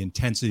given the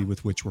intensity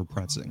with which we're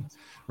pressing,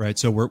 right?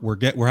 So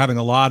we're having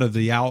a lot of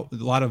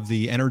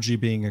the energy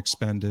being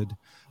expended,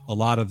 a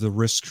lot of the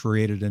risk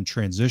created in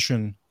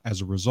transition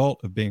as a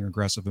result of being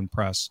aggressive in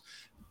press,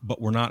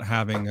 but we're not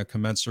having a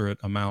commensurate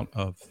amount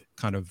of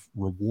kind of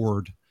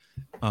reward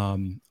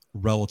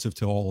relative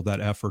to all of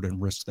that effort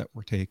and risk that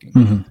we're taking.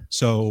 Mm-hmm.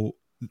 So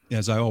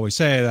as I always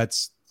say,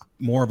 that's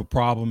more of a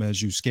problem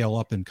as you scale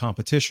up in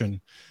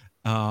competition,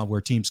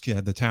 where teams can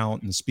have the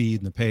talent and the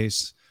speed and the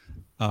pace,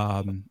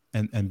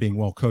 and being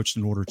well coached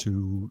in order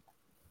to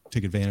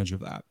take advantage of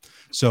that.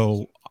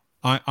 So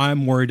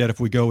I'm worried that if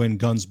we go in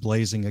guns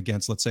blazing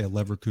against, let's say, a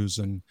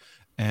Leverkusen,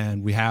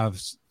 and we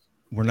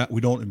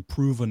don't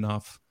improve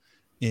enough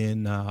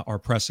in our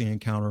pressing and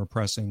counter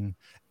pressing,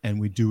 and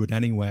we do it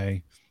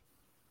anyway,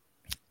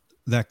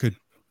 that could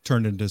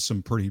turn into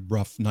some pretty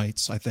rough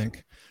nights, I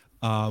think.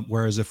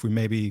 Whereas if we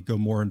maybe go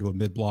more into a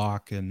mid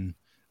block and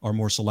are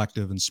more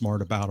selective and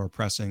smart about our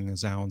pressing,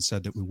 as Alan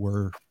said that we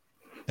were,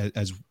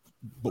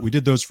 but we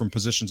did those from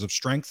positions of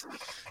strength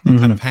and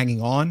kind of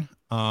hanging on.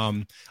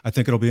 I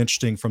think it'll be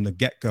interesting from the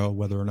get-go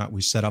whether or not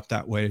we set up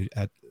that way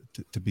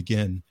to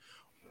begin,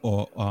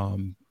 or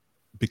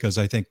because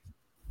I think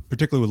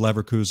particularly with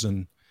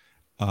Leverkusen,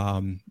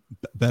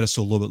 Betis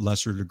to a little bit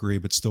lesser degree,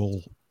 but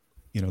still,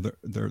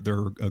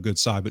 they're a good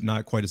side, but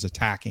not quite as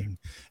attacking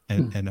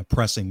and a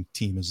pressing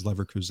team as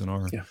Leverkusen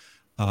are.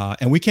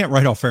 And we can't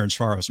write off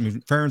Ferencvaros. I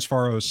mean,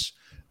 Ferencvaros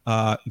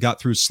got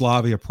through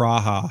Slavia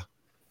Praha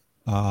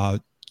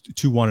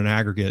 2-1 in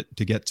aggregate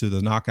to get to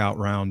the knockout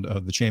round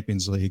of the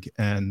Champions League.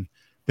 And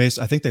I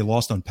think they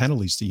lost on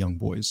penalties to Young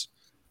Boys.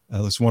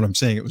 That's what I'm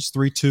saying. It was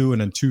 3-2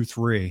 and then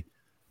 2-3.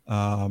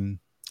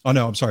 Oh,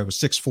 no, I'm sorry. It was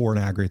 6-4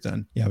 in aggregate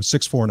then. Yeah, it was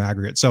 6-4 in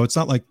aggregate. So it's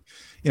not like,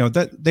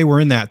 that they were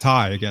in that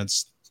tie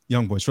against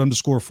Young Boys. For them to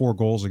score 4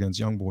 goals against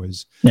Young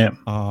Boys. Yeah.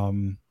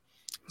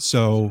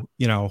 So,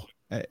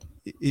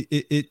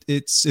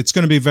 it's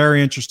going to be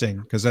very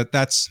interesting because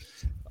that's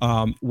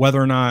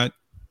whether or not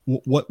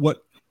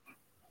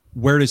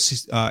where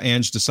does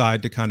Ange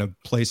decide to kind of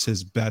place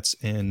his bets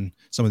in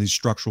some of these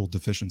structural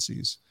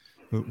deficiencies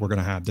we're going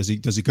to have? Does he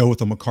go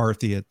with a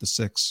McCarthy at the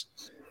 6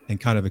 and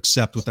kind of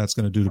accept what that's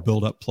going to do to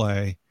build up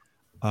play?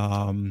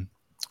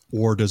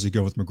 Or does he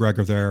go with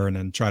McGregor there and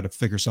then try to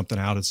figure something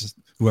out as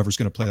whoever's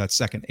going to play that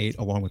second 8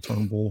 along with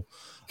Turnbull?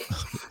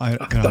 I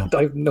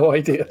have no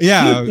idea.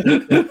 Yeah.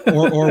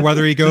 or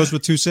whether he goes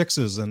with 2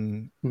 6s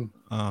and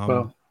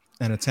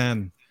a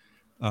 10.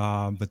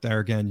 But there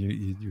again,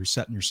 you're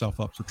setting yourself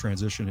up for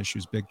transition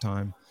issues big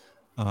time.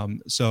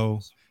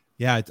 So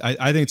yeah,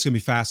 I think it's going to be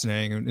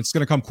fascinating and it's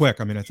going to come quick.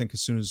 I mean, I think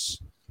as soon as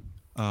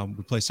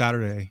we play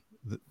Saturday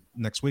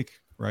next week,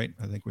 right?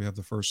 I think we have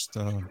the first,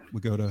 we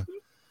go to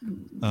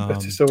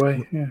Betis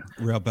away,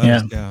 Real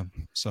Betis, yeah.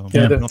 So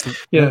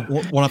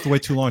won't have to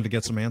wait too long to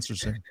get some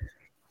answers in.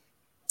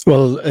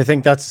 Well, I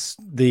think that's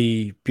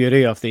the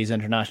beauty of these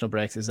international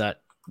breaks is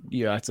that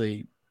you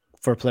actually,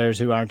 for players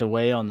who aren't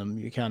away on them,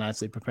 you can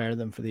actually prepare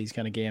them for these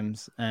kind of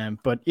games.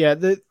 But yeah,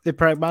 the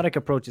pragmatic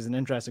approach is an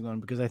interesting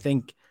one because I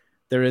think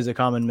there is a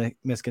common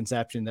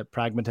misconception that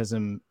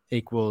pragmatism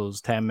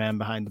equals 10 men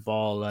behind the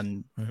ball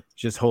and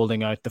just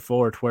holding out the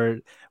fort,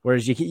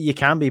 whereas you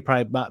can be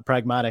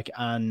pragmatic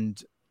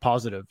and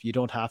positive. You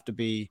don't have to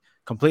be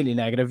completely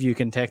negative. You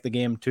can take the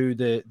game to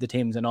the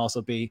teams and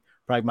also be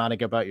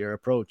pragmatic about your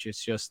approach.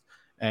 It's just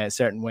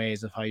certain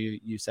ways of how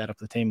you set up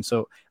the team.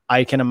 So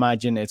I can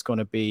imagine it's going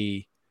to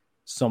be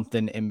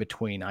something in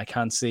between. I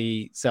can't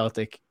see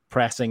Celtic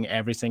pressing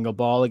every single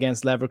ball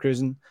against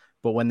Leverkusen,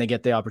 but when they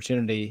get the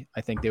opportunity,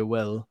 I think they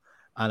will.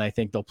 And I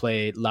think they'll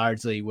play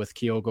largely with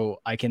Kyogo.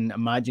 I can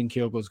imagine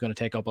Kyogo is going to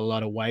take up a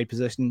lot of wide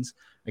positions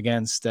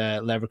against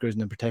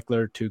Leverkusen in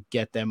particular to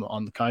get them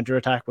on the counter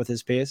attack with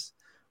his pace,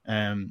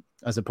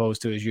 as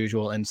opposed to his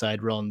usual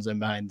inside runs and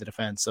behind the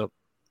defense. So,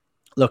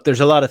 look, there's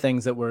a lot of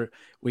things that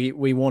we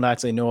won't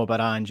actually know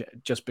about Ange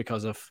just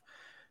because of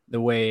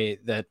the way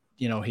that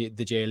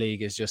the J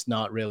League is just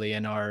not really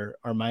in our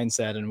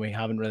mindset, and we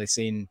haven't really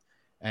seen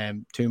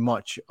too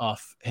much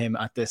of him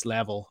at this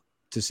level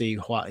to see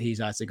what he's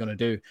actually going to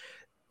do.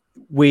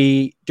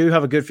 We do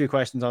have a good few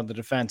questions on the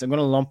defense. I'm going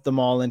to lump them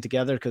all in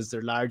together because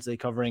they're largely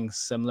covering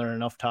similar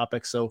enough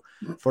topics. So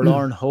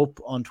Forlorn Hope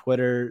on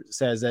Twitter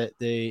says that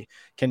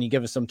can you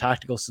give us some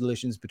tactical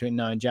solutions between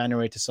now and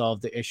January to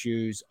solve the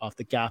issues of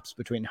the gaps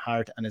between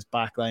Hart and his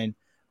backline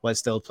while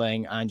still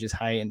playing Ange's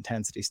high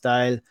intensity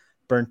style?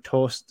 Burnt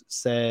Toast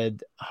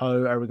said,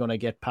 how are we going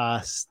to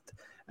pass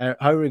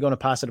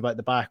it about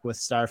the back with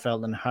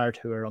Starfelt and Hart,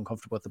 who are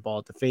uncomfortable with the ball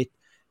at the feet?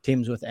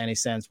 Teams with any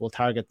sense will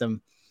target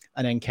them.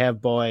 And then Kev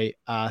Boy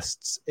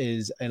asks,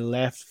 is a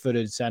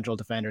left-footed central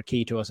defender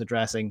key to us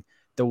addressing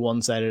the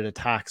one-sided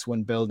attacks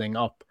when building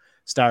up?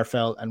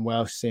 Starfelt and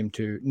Welsh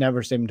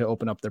never seem to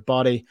open up their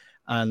body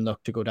and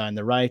look to go down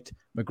the right.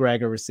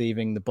 McGregor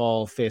receiving the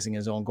ball facing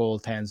his own goal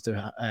tends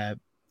to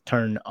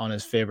turn on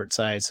his favourite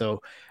side.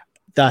 So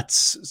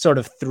that's sort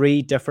of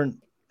 3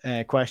 different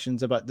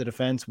questions about the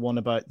defence. One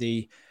about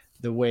the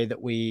way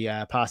that we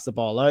pass the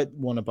ball out.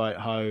 One about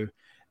how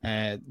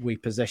we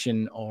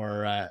position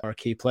our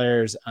key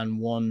players, and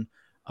one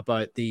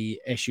about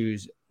the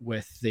issues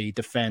with the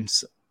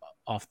defense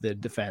of the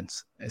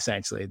defense,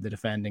 essentially the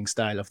defending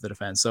style of the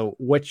defense. So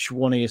which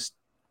one of you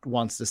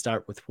wants to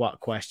start with what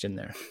question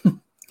there?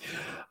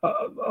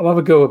 I'll have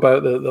a go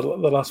about the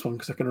last one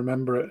because I can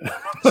remember it.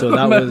 So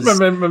that was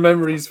my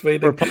memory's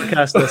fading. For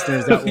podcast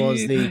listeners, that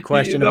was the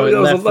question about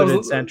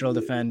left-footed central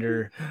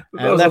defender,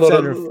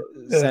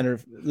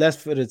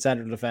 left-footed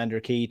central defender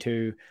key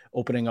to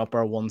opening up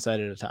our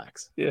one-sided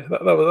attacks. Yeah,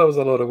 that was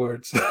a lot of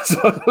words.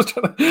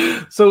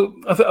 So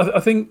I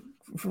think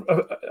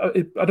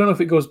I don't know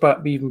if it goes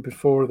back even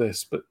before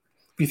this, but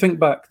if you think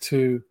back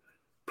to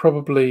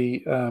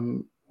probably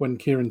when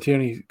Kieran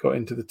Tierney got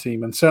into the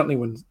team, and certainly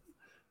when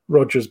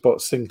Rodgers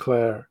bought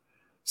Sinclair,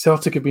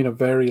 Celtic have been a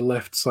very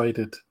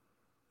left-sided,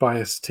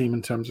 biased team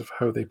in terms of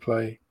how they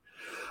play.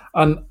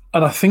 And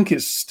I think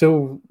it's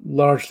still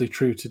largely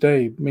true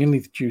today, mainly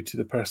due to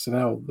the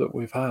personnel that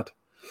we've had.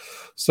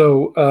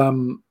 So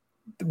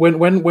when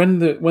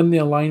the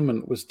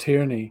alignment was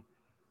Tierney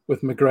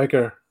with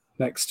McGregor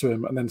next to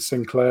him and then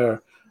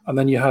Sinclair, and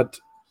then you had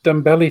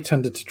Dembele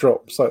tended to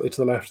drop slightly to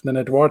the left, and then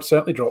Edouard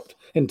certainly dropped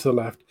into the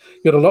left.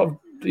 You had a lot of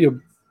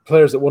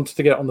players that wanted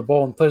to get on the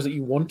ball and players that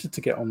you wanted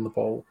to get on the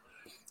ball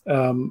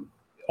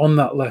on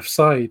that left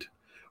side.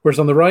 Whereas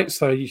on the right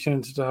side, you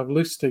tended to have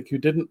Lustig, who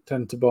didn't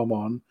tend to bomb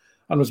on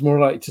and was more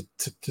likely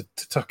to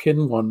tuck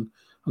in one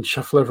and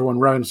shuffle everyone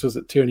round so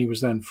that Tierney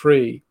was then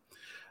free.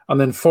 And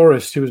then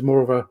Forrest, who was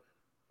more of a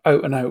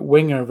out-and-out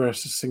winger,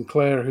 versus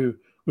Sinclair, who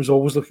was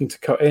always looking to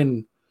cut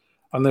in,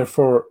 and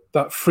therefore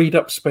that freed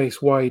up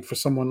space wide for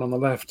someone on the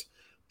left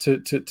to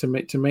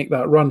make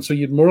that run. So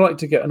you'd more like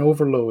to get an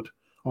overload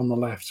on the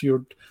left.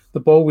 So the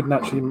ball would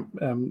naturally,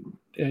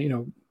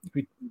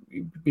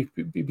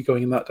 be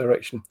going in that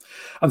direction.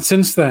 And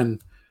since then,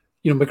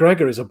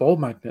 McGregor is a ball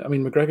magnet. I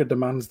mean, McGregor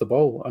demands the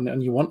ball,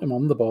 and you want him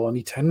on the ball, and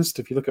he tends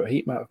to. If you look at a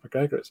heat map of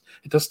McGregor,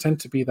 it does tend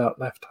to be that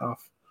left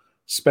half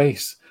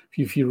space.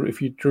 If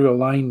you drew a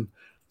line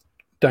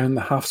down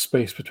the half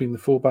space between the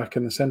fullback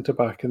and the centre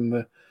back and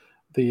the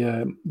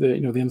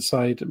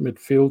inside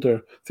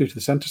midfielder through to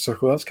the centre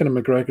circle, that's kind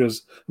of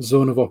McGregor's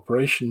zone of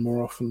operation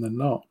more often than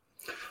not.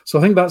 So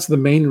I think that's the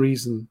main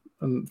reason,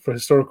 and for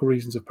historical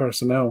reasons of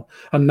personnel.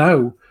 And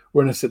now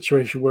we're in a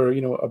situation where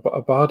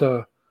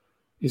Abada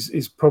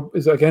is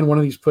again one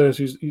of these players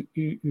who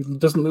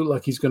doesn't look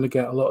like he's going to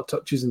get a lot of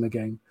touches in the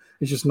game.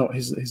 It's just not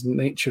his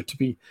nature to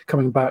be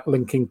coming back,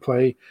 linking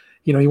play.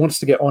 He wants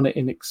to get on it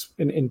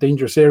in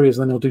dangerous areas,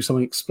 and then he'll do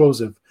something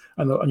explosive,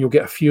 and you'll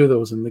get a few of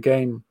those in the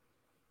game.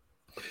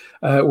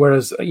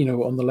 Whereas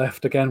on the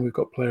left, again, we've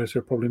got players who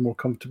are probably more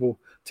comfortable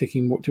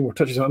taking more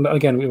touches. And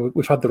again,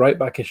 we've had the right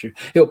back issue.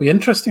 It'll be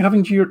interesting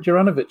having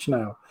Juranovic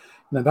now.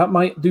 Now that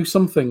might do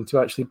something to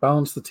actually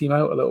balance the team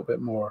out a little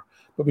bit more.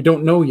 But we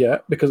don't know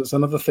yet, because it's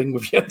another thing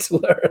we've yet to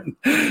learn.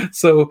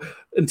 So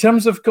in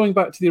terms of going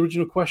back to the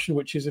original question,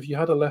 which is if you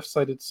had a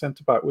left-sided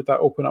centre-back, would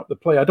that open up the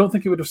play? I don't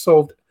think it would have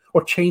solved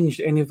or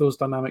changed any of those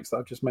dynamics that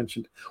I've just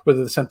mentioned,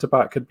 whether the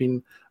centre-back had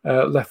been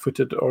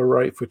left-footed or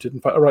right-footed. In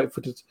fact, a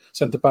right-footed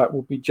centre-back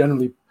will be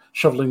generally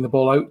shoveling the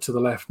ball out to the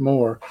left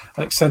more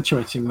and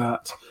accentuating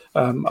that.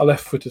 A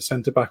left-footed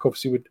centre-back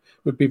obviously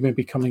would be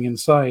maybe coming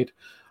inside.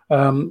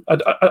 I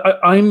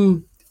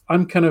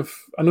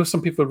know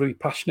some people are really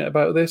passionate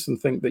about this and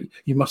think that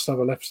you must have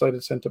a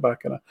left-sided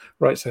centre-back and a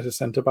right-sided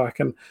centre-back.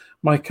 And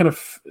my kind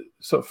of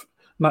sort of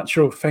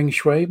natural feng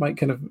shui might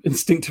kind of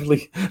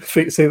instinctively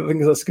say that I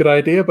think that's a good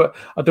idea, but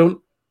I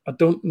don't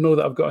know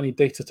that I've got any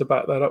data to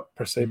back that up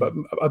per se. But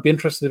I'd be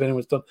interested if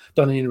anyone's done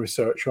any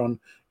research on,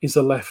 is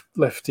a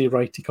lefty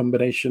righty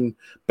combination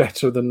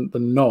better than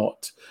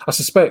not? I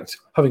suspect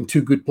having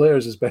two good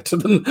players is better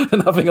than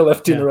having a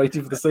lefty and a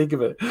righty for the sake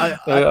of it.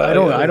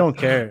 I don't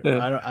care.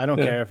 Yeah. I don't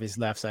care if he's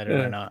left-sided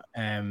or not.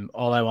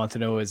 All I want to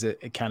know is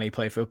can he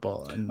play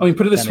football? And I mean,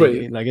 put it this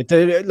way: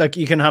 like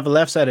you can have a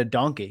left-sided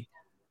donkey.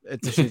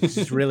 It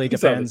just really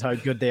depends how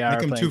good they are.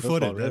 Make him playing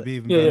two-footed. Football, That'd be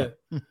even better.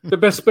 The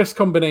best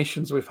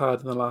combinations we've had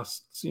in the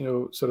last,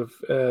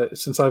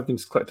 since I've been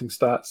collecting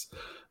stats: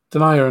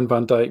 Denier and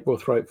Van Dijk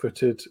both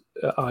right-footed,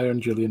 Ayer and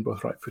Julian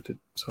both right-footed.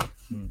 So,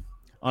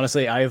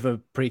 honestly, I have a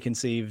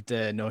preconceived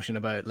notion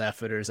about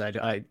left-footers.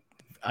 I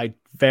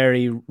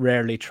very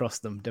rarely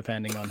trust them,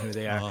 depending on who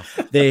they are.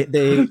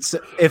 There's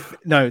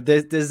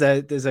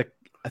a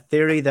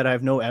theory that I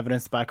have no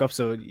evidence to back up,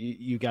 so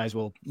you guys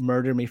will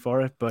murder me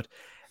for it, but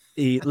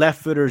the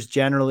left-footers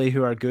generally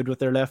who are good with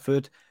their left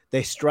foot,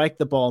 they strike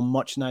the ball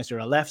much nicer.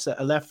 A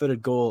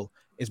left-footed goal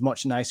is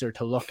much nicer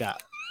to look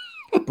at.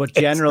 But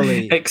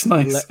generally, X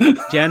nice.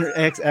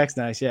 X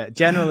nice, yeah.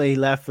 Generally,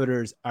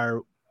 left-footers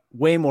are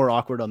way more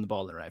awkward on the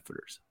ball than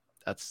right-footers.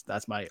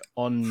 That's my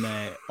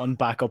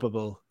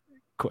unbackupable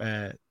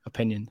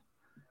opinion.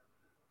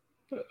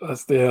 I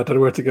don't know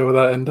where to go with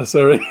that, Enda.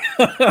 Sorry.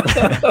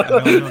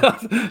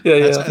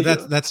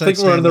 That's I think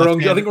we're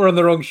on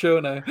the wrong show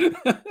now.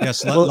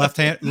 Yes,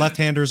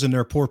 left-handers and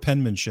their poor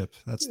penmanship.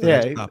 That's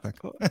the topic.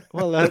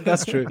 Well,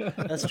 that's true.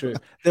 That's true.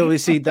 Though we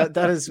see that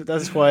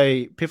is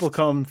why people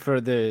come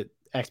for the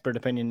expert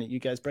opinion that you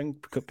guys bring.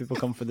 People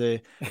come for the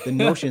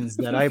notions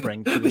that I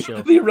bring to the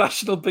show. The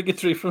irrational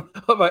bigotry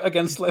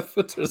against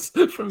left-footers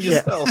from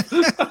yourself.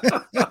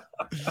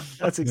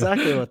 That's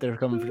exactly what they're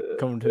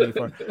coming to me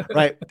for.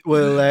 Right,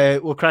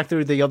 we'll crack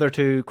through the other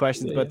two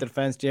questions about the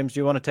defense. James, do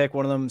you want to take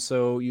one of them?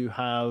 So you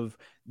have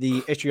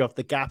the issue of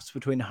the gaps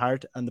between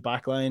Hart and the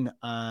back line,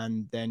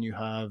 and then you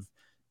have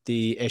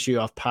the issue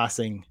of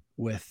passing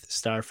with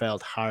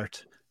Starfelt,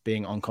 Hart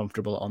being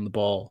uncomfortable on the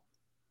ball.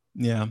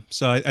 Yeah,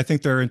 so I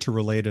think they're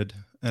interrelated,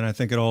 and I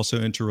think it also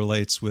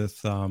interrelates with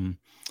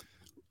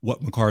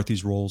what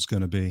McCarthy's role is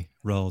going to be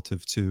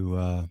relative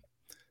to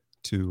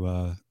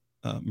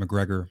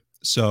McGregor.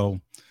 So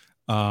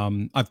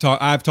I've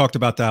talked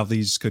about how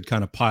these could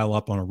kind of pile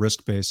up on a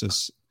risk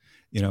basis.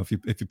 If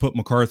you put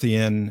McCarthy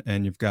in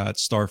and you've got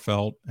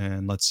Starfelt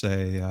and let's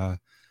say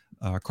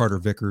Carter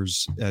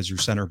Vickers as your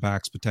center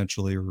backs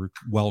potentially, or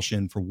Welsh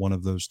in for one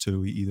of those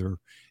two,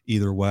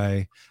 either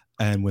way,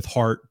 and with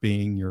Hart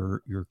being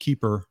your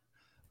keeper,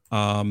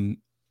 I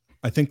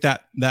think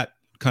that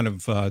kind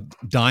of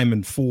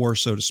diamond four,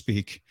 so to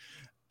speak,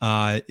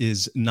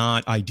 is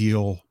not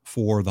ideal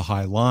for the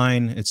high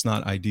line. It's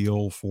not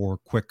ideal for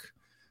quick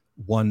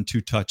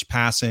 1-2 touch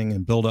passing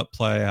and build up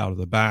play out of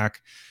the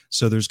back.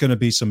 So there's going to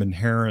be some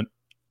inherent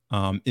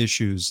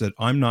issues that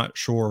I'm not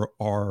sure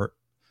are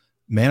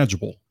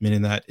manageable,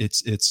 meaning that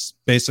it's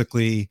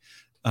basically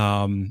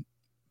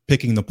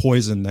picking the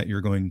poison that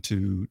you're going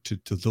to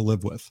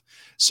live with.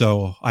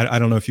 So I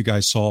don't know if you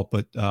guys saw it,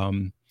 but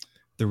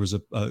there was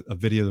a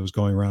video that was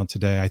going around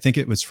today. I think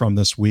it was from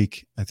this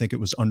week. I think it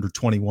was under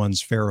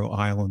 21's Faroe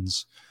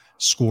Islands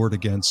scored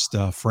against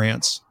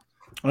France.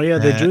 Oh yeah,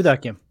 they drew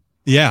that game.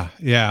 Yeah.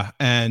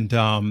 And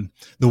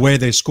the way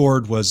they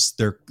scored was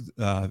their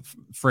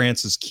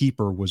France's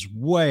keeper was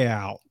way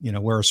out,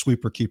 where a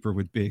sweeper keeper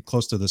would be,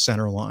 close to the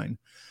center line,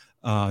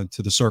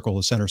 to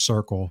the center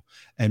circle,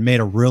 and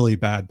made a really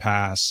bad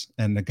pass.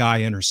 And the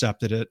guy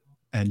intercepted it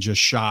and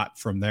just shot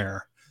from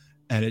there.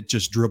 And it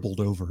just dribbled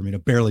over. I mean,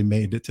 it barely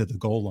made it to the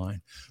goal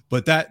line.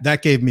 But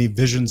that gave me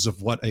visions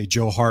of what a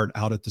Joe Hart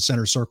out at the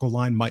center circle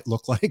line might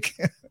look like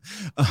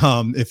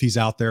if he's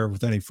out there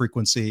with any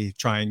frequency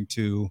trying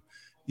to,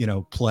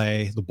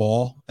 play the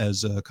ball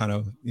as a kind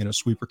of,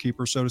 sweeper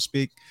keeper, so to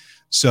speak.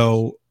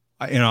 So,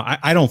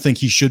 I don't think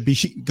he should be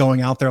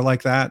going out there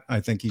like that. I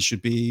think he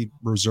should be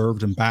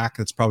reserved and back.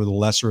 That's probably the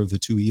lesser of the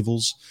two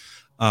evils,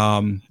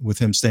 with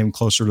him staying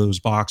closer to his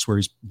box where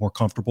he's more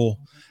comfortable.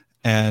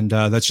 And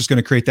that's just going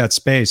to create that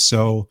space.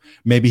 So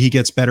maybe he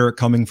gets better at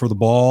coming for the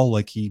ball,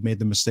 like he made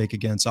the mistake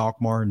against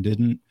Alkmaar and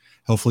didn't.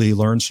 Hopefully he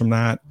learns from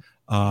that.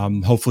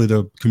 Hopefully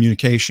the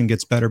communication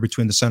gets better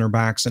between the center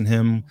backs and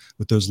him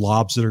with those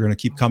lobs that are going to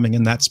keep coming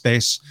in that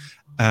space.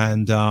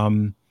 And,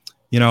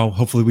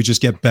 hopefully we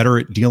just get better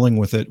at dealing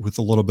with it with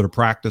a little bit of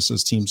practice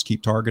as teams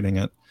keep targeting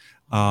it.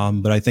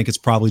 But I think it's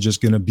probably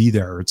just going to be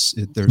there.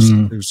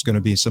 There's going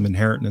to be some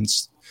inherent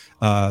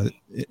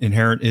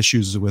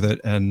issues with it.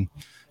 And,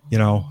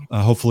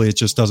 hopefully it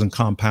just doesn't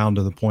compound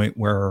to the point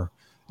where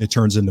it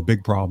turns into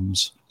big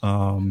problems,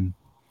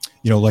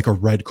 like a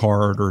red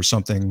card or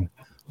something,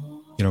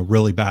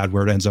 really bad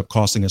where it ends up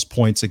costing us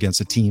points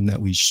against a team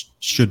that we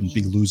shouldn't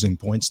be losing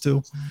points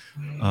to.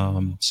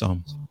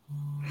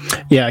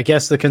 Yeah, I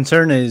guess the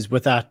concern is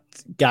with that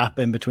gap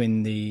in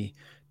between the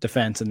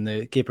defense and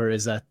the keeper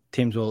is that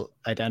teams will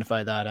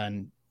identify that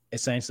and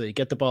essentially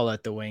get the ball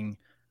out the wing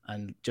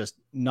and just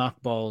knock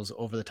balls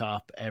over the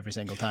top every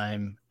single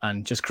time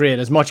and just create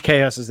as much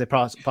chaos as they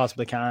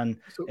possibly can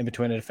in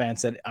between a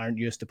defense that aren't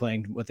used to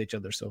playing with each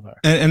other so far.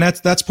 And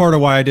that's part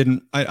of why I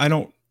don't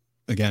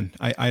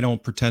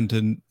pretend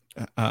to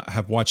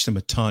have watched him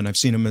a ton. I've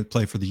seen him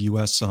play for the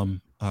U.S.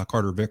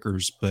 Carter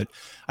Vickers, but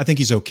I think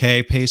he's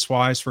okay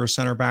pace-wise for a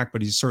center back,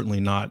 but he's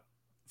certainly not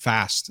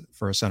fast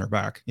for a center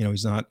back.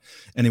 He's not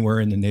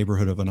anywhere in the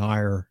neighborhood of an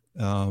Ayer.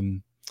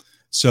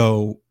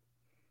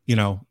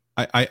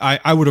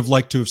 I would have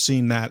liked to have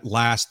seen that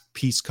last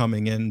piece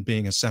coming in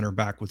being a center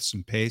back with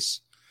some pace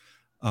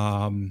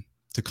to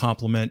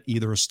complement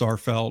either a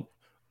Starfelt,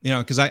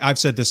 because I've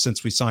said this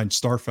since we signed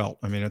Starfelt.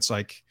 I mean, it's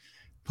like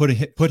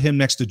put him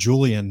next to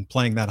Julian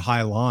playing that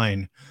high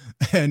line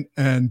and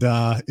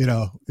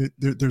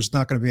there's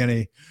not going to be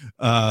any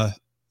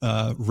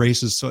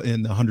races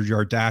in the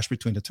 100-yard dash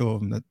between the two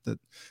of them that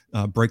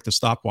break the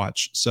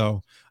stopwatch.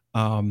 So,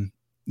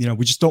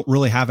 we just don't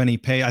really have any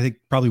pay. I think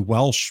probably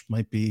Welsh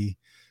might be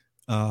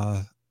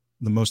the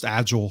most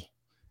agile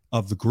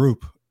of the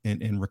group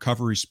in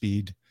recovery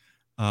speed.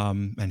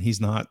 And he's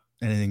not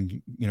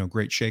anything,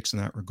 great shakes in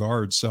that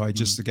regard. So I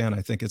just, again,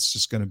 I think it's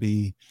just going to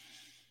be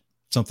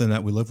something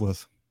that we live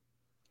with.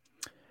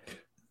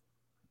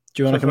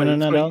 Do you want to come in on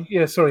that, Alan?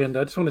 Yeah, sorry, and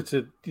I just wanted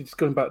to, just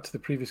going back to the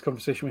previous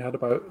conversation we had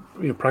about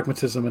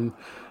pragmatism and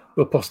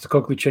Will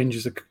Postecoglou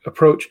changes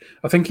approach.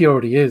 I think he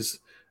already is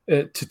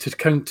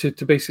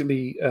to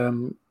basically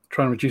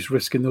try and reduce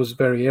risk in those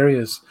very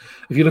areas.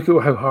 If you look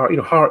at how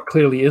Hart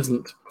clearly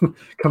isn't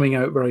coming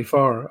out very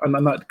far,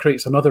 and that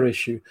creates another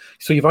issue.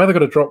 So you've either got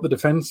to drop the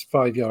defence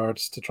 5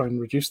 yards to try and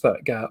reduce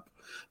that gap,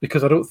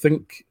 because I don't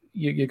think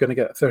you're going to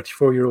get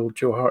 34-year-old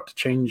Joe Hart to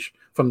change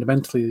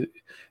fundamentally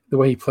the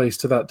way he plays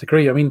to that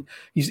degree. I mean,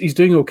 he's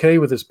doing okay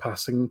with his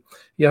passing.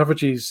 He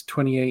averages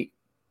 28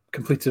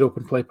 completed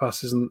open play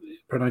passes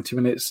per 90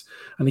 minutes,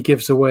 and he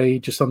gives away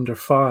just under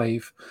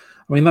 5.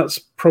 I mean, that's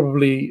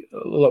probably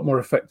a lot more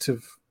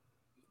effective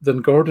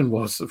than Gordon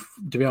was,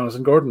 to be honest.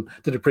 And Gordon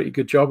did a pretty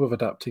good job of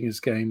adapting his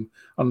game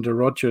under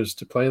Rodgers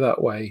to play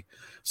that way.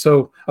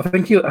 So I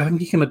think he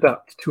can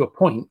adapt to a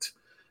point,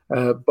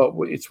 but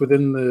it's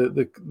within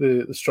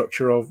the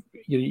structure of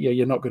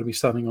you're not going to be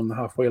standing on the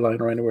halfway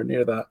line or anywhere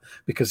near that,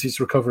 because his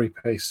recovery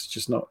pace is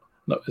just not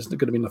isn't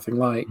going to be nothing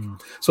like.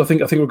 So I think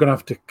we're going to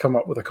have to come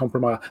up with a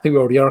compromise. I think we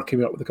already are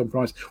coming up with a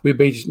compromise. We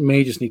may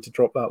just need to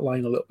drop that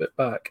line a little bit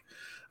back.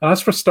 And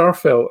as for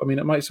Starfelt, I mean,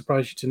 it might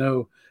surprise you to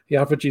know he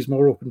averages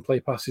more open play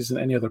passes than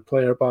any other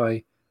player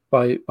by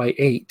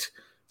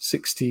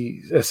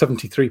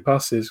 73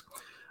 passes.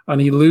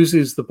 And he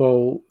loses the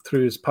ball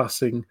through his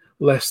passing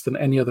less than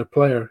any other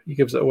player. He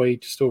gives it away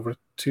just over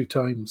 2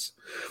 times.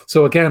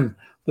 So again,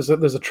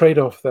 there's a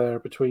trade-off there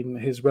between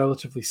his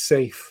relatively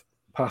safe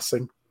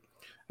passing.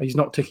 He's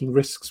not taking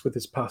risks with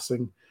his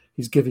passing.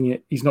 He's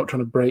not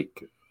trying to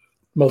break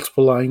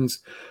multiple lines.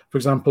 For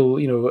example,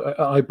 at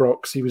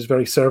Ibrox, he was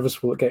very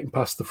serviceable at getting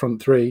past the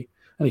front 3,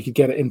 and he could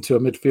get it into a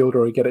midfielder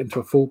or he'd get it into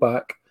a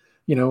fullback,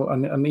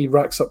 and he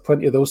racks up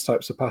plenty of those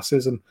types of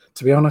passes. And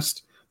to be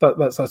honest,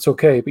 that's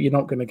okay, but you're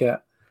not going to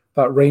get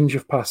that range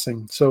of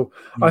passing. So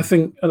I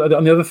think, and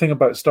the other thing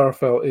about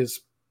Starfelt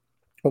is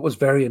what was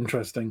very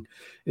interesting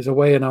is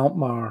away in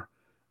Alkmaar,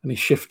 and he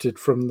shifted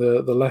from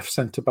the left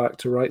centre back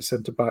to right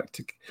centre back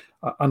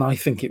and I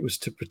think it was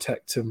to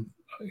protect him,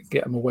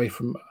 get him away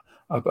from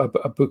a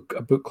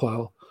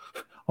Buklal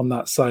on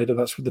that side, and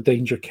that's where the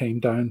danger came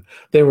down.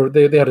 They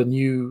had a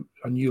new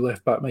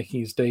left back making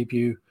his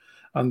debut,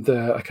 and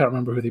I can't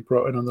remember who they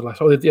brought in on the left.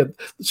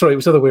 Sorry, it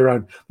was the other way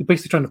around. They're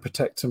basically trying to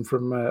protect him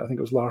from I think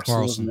it was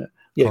Larsson, wasn't it?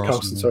 Yeah,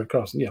 Carlson. Sorry,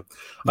 Carlson. Yeah,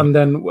 and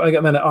then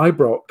at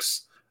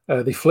Ibrox,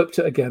 they flipped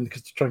it again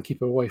because to try and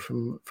keep him away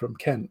from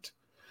Kent.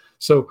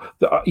 So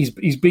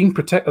he's being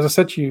protected, as I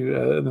said to you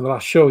in the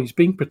last show, he's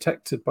being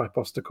protected by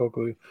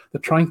Postecoglou.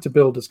 They're trying to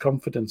build his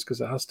confidence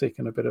because it has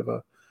taken a bit of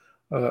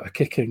a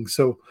kicking.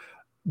 So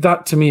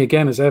that, to me,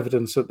 again, is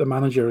evidence that the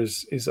manager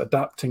is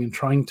adapting and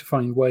trying to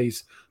find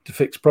ways to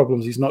fix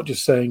problems. He's not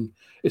just saying,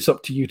 it's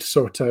up to you to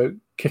sort out,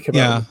 kick him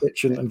out of the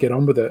pitch and get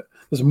on with it.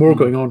 There's more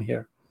going on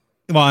here.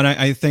 Well, and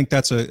I think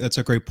that's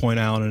a great point,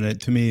 Alan.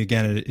 And to me,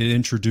 again, it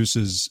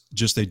introduces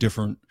just a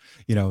different,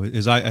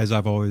 as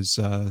I've always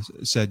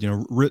said,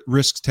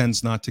 risk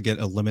tends not to get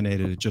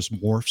eliminated; it just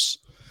morphs.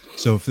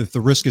 So if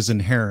the risk is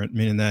inherent,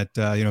 meaning that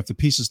if the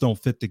pieces don't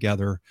fit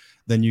together,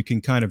 then you can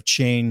kind of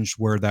change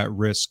where that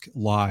risk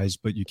lies,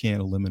 but you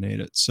can't eliminate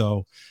it.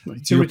 So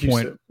to your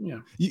point,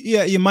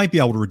 you might be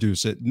able to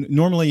reduce it.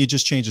 Normally, you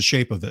just change the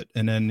shape of it,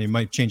 and then you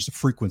might change the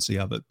frequency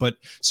of it. But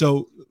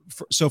so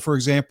for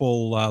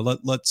example,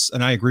 let's,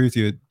 and I agree with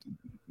you.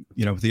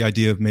 The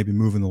idea of maybe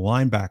moving the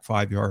line back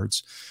 5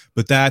 yards,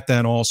 but that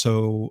then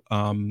also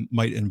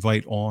might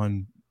invite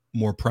on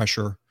more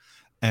pressure,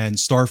 and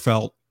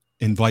Starfelt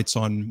invites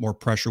on more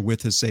pressure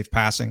with his safe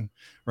passing,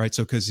 right?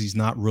 So because he's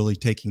not really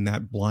taking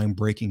that blind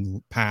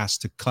breaking pass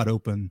to cut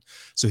open.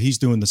 So he's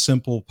doing the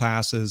simple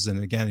passes.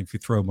 And again, if you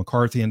throw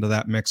McCarthy into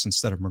that mix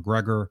instead of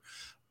McGregor,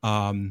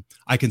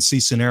 I can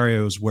see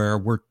scenarios where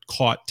we're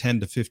caught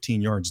 10 to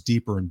 15 yards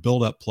deeper in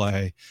build-up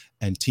play,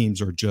 and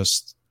teams are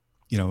just,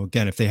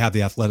 again, if they have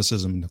the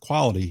athleticism and the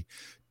quality,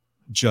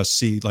 just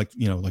see like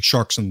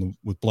sharks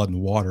with blood in the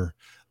water.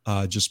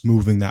 Just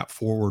moving that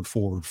forward.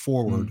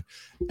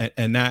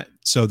 And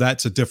that's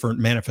a different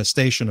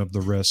manifestation of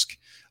the risk.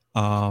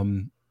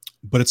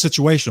 But it's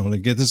situational. And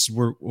again, this is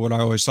what I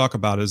always talk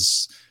about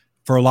is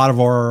for a lot of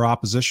our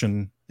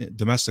opposition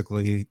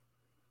domestically,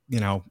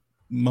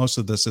 most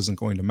of this isn't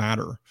going to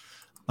matter.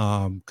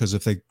 Because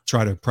if they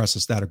try to press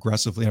us that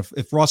aggressively,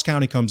 if Ross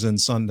County comes in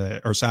Sunday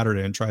or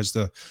Saturday and tries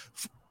to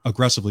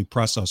aggressively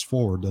press us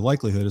forward, the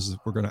likelihood is that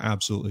we're going to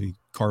absolutely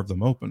carve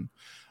them open.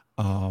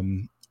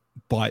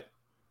 But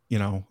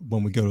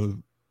when we go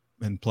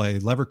and play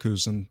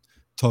Leverkusen,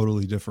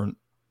 totally different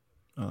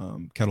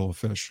kettle of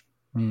fish.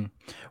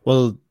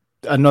 Well,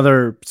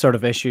 another sort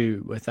of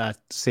issue with that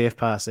safe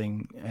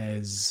passing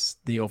is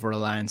the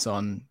over-reliance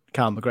on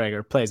Cal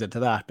McGregor plays into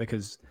that,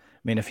 because,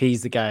 if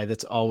he's the guy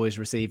that's always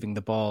receiving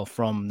the ball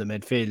from the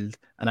midfield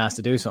and has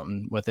to do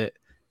something with it,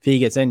 if he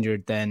gets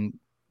injured, then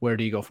where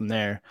do you go from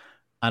there?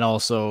 And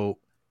also,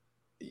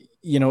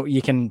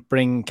 you can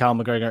bring Cal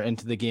McGregor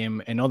into the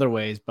game in other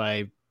ways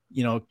by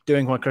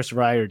doing what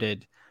Christopher Ayer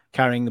did,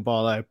 carrying the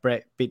ball out,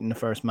 beating the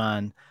first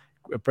man,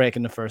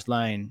 breaking the first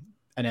line,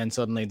 and then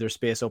suddenly there's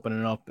space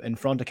opening up in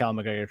front of Cal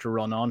McGregor to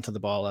run onto the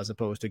ball as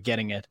opposed to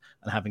getting it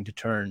and having to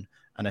turn.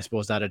 And I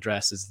suppose that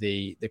addresses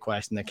the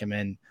question that came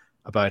in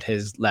about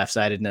his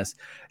left-sidedness.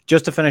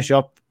 Just to finish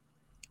up,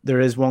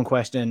 there is one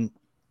question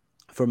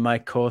from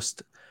Mike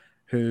Coast,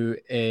 who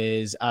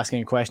is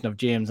asking a question of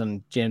James,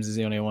 and James is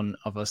the only one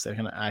of us that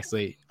can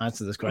actually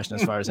answer this question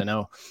as far as I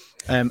know.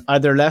 Are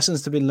there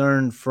lessons to be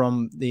learned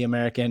from the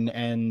American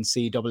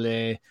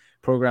NCAA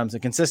programs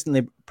that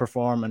consistently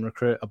perform and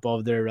recruit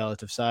above their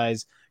relative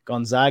size?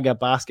 Gonzaga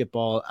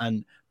basketball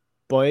and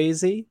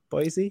Boise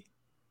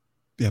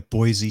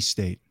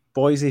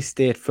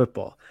State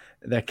football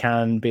that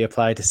can be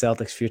applied to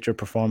Celtic's future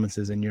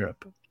performances in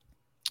Europe.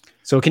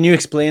 So can you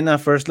explain that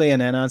firstly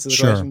and then answer the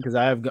question? Because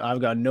I've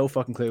got no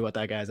fucking clue what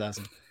that guy's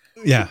asking.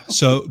 Yeah.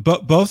 So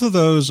both of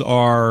those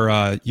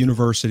are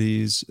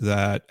universities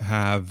that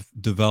have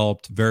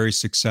developed very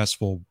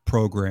successful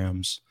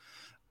programs,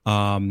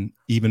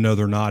 even though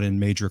they're not in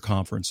major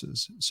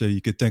conferences. So you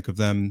could think of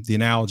them, the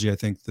analogy I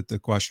think that the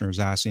questioner is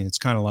asking, it's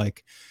kind of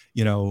like,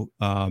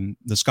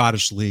 the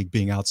Scottish League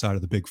being outside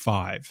of the Big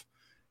Five.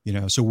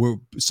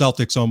 So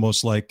Celtic's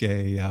almost like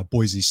a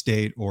Boise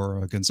State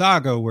or a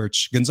Gonzaga,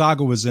 which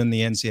Gonzaga was in the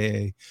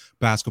NCAA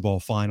basketball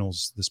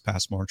finals this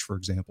past March, for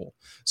example.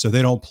 So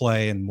they don't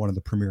play in one of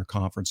the premier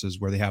conferences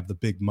where they have the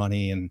big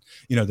money and,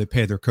 they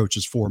pay their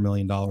coaches $4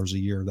 million a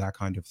year, that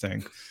kind of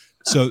thing.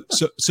 So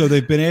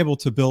they've been able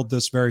to build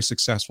this very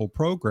successful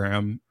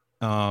program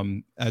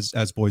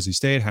as Boise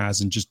State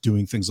has, and just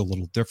doing things a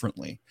little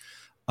differently.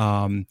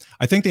 I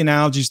think the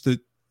analogies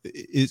that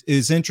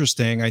is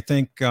interesting. I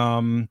think,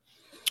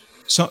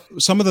 So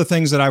some of the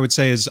things that I would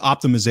say is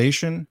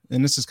optimization,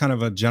 and this is kind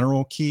of a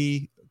general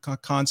key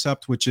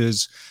concept, which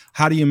is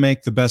how do you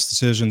make the best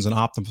decisions and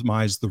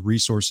optimize the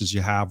resources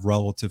you have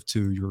relative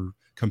to your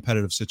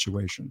competitive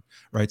situation,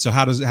 right? So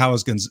how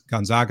has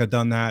Gonzaga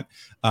done that?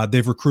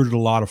 They've recruited a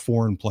lot of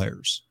foreign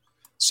players.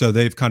 So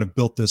they've kind of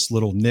built this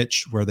little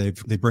niche where they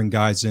bring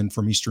guys in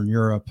from Eastern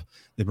Europe,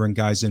 they bring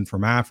guys in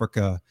from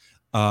Africa,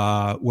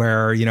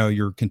 where,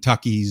 your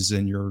Kentuckys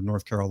and your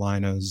North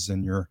Carolinas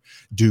and your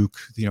Duke,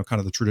 kind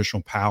of the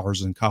traditional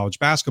powers in college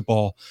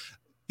basketball,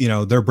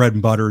 their bread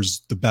and butter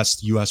is the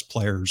best U.S.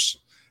 players,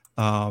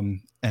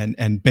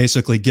 and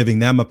basically giving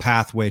them a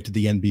pathway to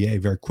the NBA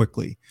very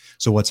quickly.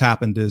 So what's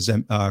happened is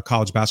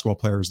college basketball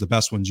players, the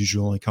best ones,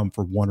 usually only come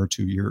for 1 or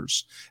 2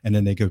 years, and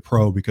then they go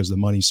pro because the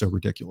money's so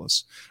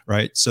ridiculous,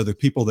 right? So the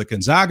people that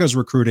Gonzaga's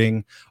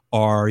recruiting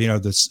are,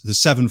 the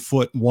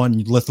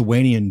 7'1"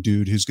 Lithuanian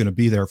dude who's going to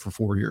be there for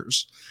 4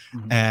 years,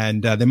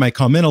 and they might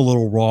come in a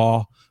little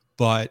raw,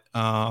 but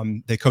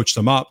they coach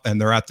them up, and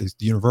they're at the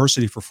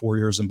university for 4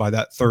 years, and by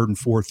that third and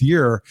fourth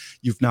year,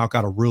 you've now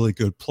got a really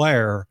good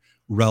player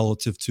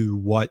relative to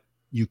what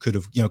you could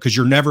have, because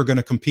you're never going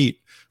to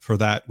compete for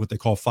that, what they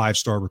call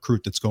 5-star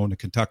recruit that's going to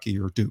Kentucky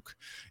or Duke.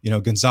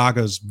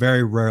 Gonzaga is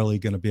very rarely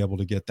going to be able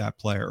to get that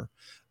player.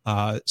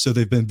 So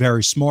they've been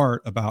very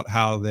smart about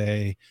how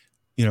they,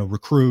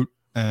 recruit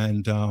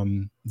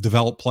and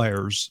develop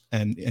players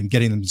and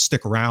getting them to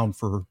stick around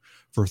for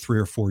 3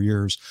 or 4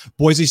 years.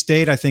 Boise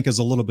State, I think, is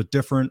a little bit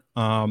different.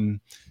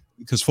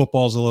 Because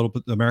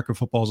American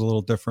football is a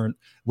little different.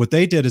 What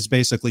they did is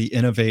basically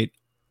innovate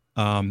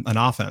an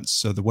offense.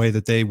 So the way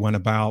that they went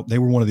about, they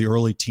were one of the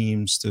early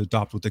teams to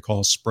adopt what they call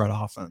a spread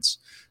offense.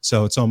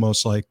 So it's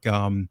almost like,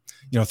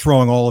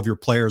 throwing all of your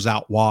players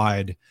out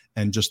wide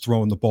and just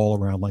throwing the ball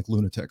around like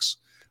lunatics.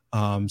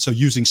 So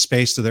using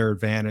space to their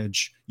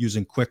advantage,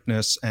 using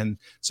quickness. And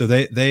so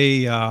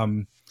they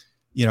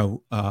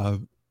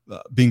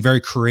being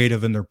very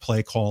creative in their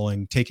play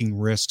calling, taking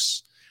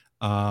risks.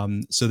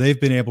 So they've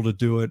been able to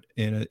do it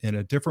in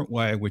a different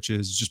way, which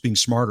is just being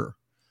smarter.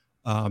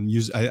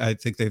 I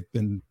think they've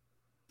been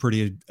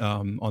pretty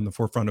on the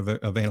forefront of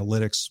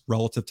analytics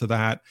relative to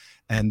that.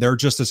 And they're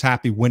just as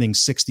happy winning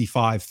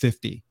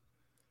 65-50,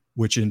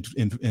 which in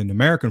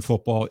American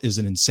football is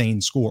an insane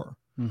score.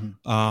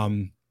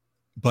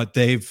 But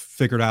they've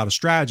figured out a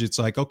strategy. It's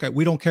like, okay,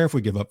 we don't care if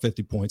we give up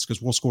 50 points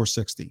because we'll score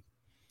 60.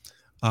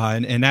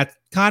 And that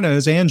kind of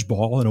is Ange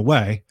ball in a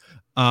way.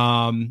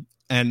 And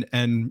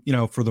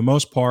for the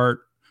most part,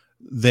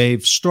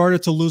 they've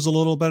started to lose a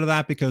little bit of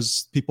that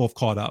because people have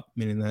caught up,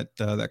 meaning that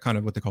that kind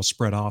of what they call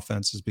spread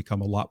offense has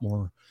become a lot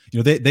more,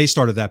 they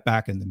started that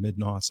back in the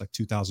mid-noughts, like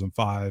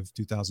 2005,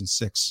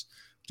 2006,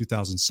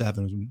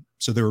 2007.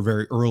 So they were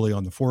very early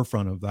on the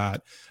forefront of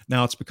that.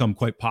 Now it's become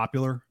quite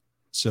popular.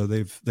 So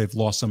they've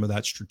lost some of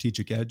that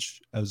strategic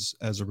edge as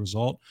a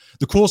result.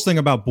 The coolest thing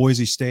about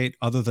Boise State,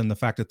 other than the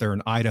fact that they're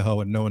in Idaho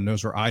and no one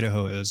knows where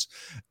Idaho is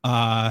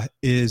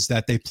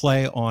that they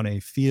play on a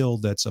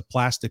field that's a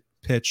plastic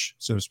pitch,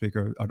 so to speak,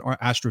 or an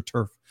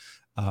AstroTurf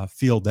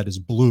field that is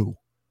blue.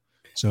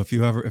 So if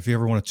you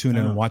ever want to tune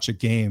in and watch a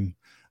game,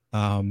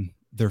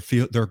 their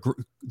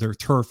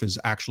turf is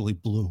actually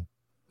blue.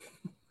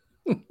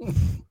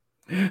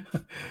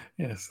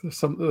 Yes, there's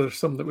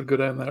some that would go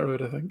down that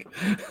road, I think.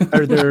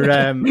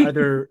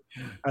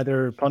 Are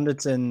there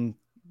pundits in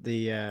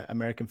the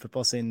American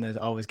football scene that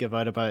always give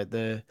out about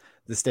the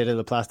state of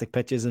the plastic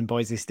pitches in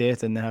Boise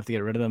State, and they have to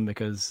get rid of them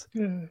because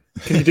Can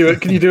you do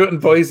it in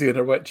Boise on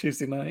a wet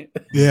Tuesday night?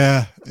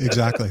 Yeah,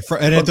 exactly.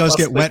 And it does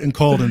get wet and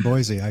cold in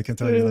Boise, I can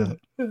tell you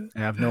that. I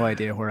have no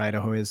idea where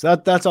Idaho is.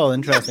 That's all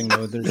interesting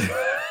though. There's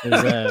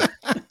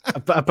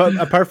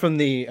apart from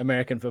the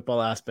American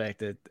football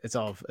aspect, it's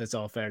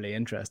all fairly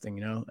interesting,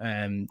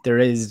 there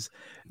is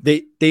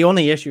the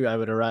only issue I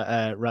would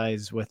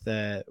raise with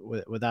that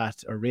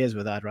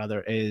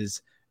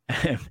is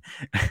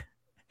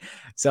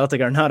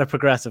Celtic are not a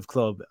progressive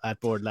club at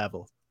board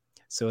level,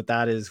 so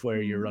that is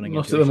where you're running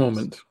not into at the issues.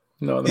 moment.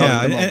 No,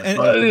 yeah,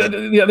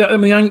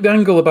 the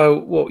angle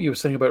about what you were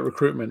saying about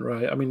recruitment,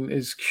 right? I mean,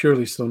 is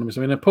surely synonymous.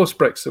 I mean, in a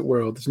post-Brexit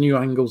world, there's new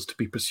angles to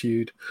be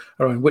pursued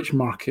around which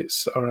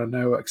markets are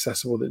now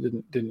accessible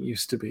that didn't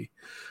used to be,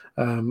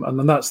 and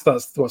then that's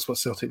what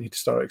Celtic need to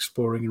start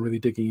exploring and really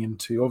digging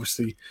into.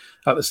 Obviously,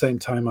 at the same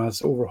time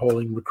as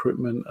overhauling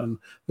recruitment and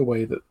the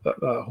way that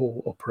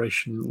whole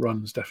operation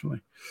runs,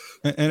 definitely.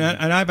 And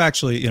I've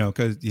actually,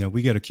 because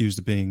we get accused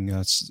of being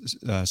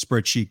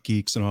spreadsheet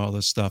geeks and all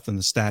this stuff, and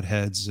the stat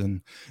heads,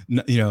 and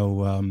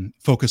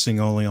focusing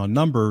only on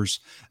numbers.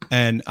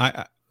 And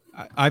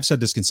I've said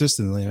this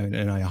consistently,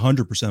 and I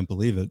 100%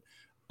 believe it.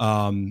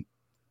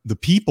 The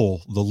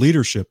people, the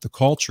leadership, the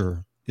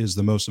culture is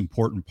the most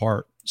important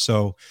part.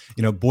 So,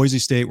 Boise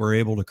State were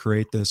able to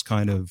create this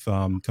kind of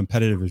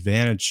competitive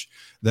advantage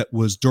that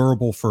was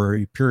durable for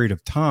a period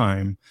of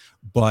time.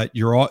 But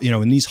you're all,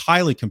 in these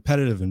highly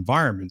competitive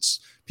environments,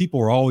 people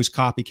are always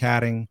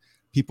copycatting.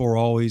 People are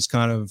always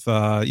kind of,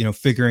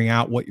 figuring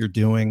out what you're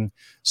doing.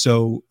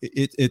 So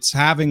it's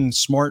having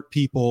smart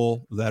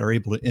people that are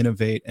able to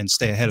innovate and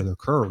stay ahead of the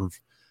curve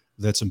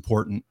that's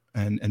important,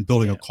 and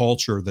building a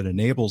culture that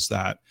enables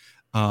that.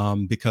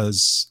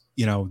 because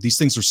these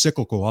things are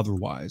cyclical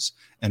otherwise.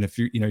 And if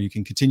you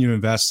can continue to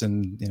invest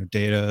in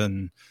data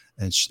and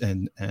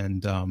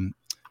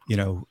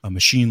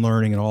machine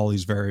learning and all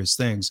these various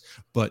things,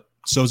 but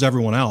so is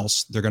everyone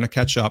else. They're going to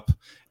catch up,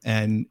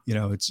 and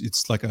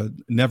it's like a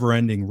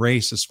never-ending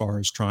race as far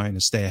as trying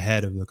to stay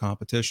ahead of the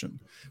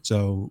competition.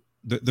 So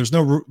there's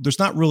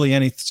not really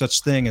any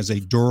such thing as a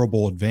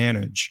durable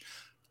advantage,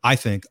 I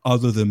think,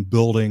 other than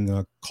building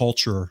a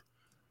culture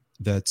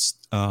that's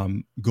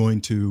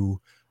going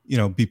to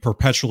be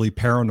perpetually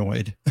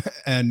paranoid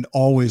and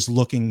always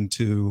looking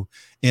to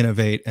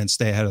innovate and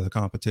stay ahead of the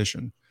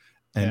competition,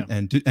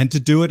 and to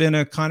do it in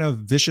a kind of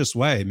vicious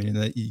way. I mean,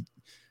 that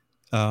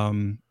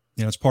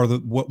it's part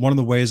of one of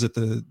the ways that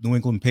the New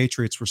England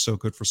Patriots were so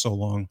good for so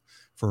long,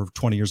 for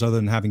 20 years, other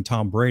than having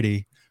Tom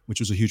Brady, which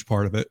was a huge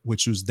part of it,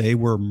 which was they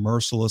were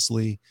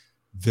mercilessly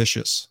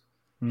vicious.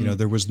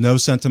 There was no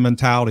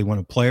sentimentality. When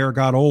a player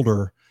got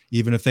older,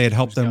 even if they had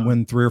helped them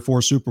win 3 or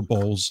 4 Super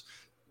Bowls,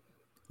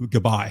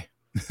 goodbye.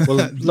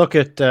 Well, look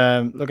at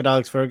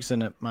Alex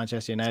Ferguson at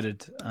Manchester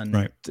United, and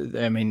right.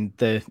 I mean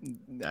the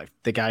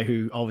guy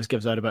who always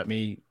gives out about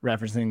me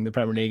referencing the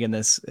Premier League in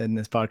this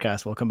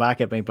podcast will come back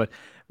at me. But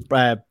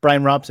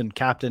Brian Robson,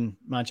 captain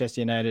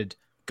Manchester United,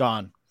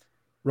 gone.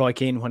 Roy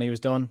Keane, when he was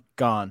done,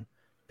 gone.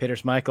 Peter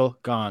Schmeichel,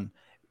 gone.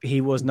 He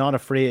was not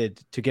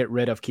afraid to get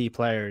rid of key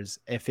players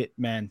if it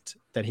meant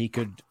that he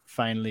could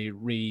finally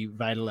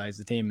revitalize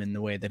the team in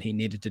the way that he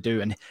needed to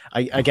do. And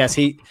I guess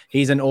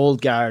he's an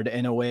old guard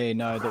in a way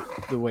now, that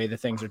the way the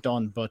things are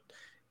done. But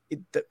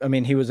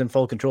he was in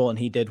full control and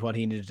he did what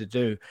he needed to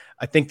do.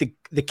 I think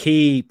the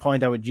key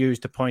point I would use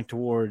to point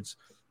towards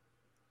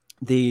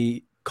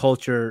the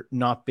culture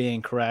not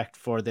being correct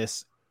for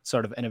this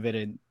sort of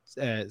innovative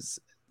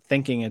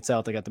thinking in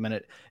Celtic at the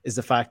minute is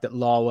the fact that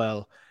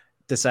Lawwell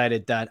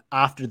decided that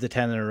after the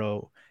 10 in a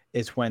row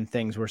is when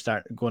things were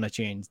going to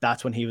change.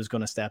 That's when he was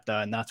going to step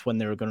down. That's when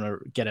they were going to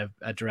get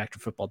a director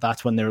of football.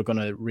 That's when they were going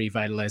to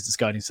revitalize the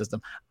scouting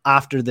system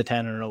after the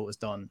 10 in a row was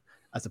done,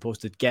 as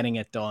opposed to getting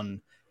it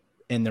done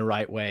in the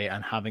right way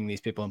and having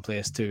these people in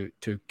place to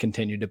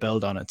continue to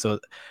build on it. So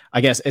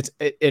I guess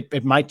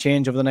it might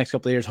change over the next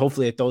couple of years.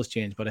 Hopefully it does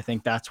change, but I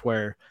think that's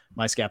where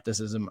my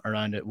skepticism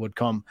around it would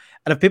come.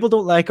 And if people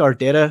don't like our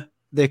data,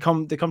 they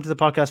come to the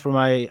podcast for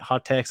my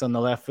hot takes on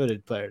the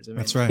left-footed players.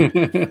 That's right.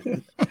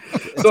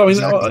 So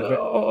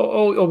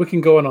all we can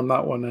go on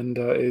that one, and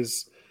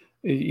is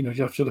you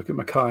have to look at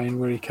Mackay and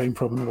where he came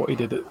from and what he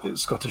did at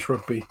Scottish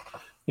Rugby.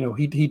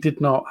 He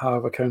did not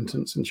have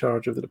accountants in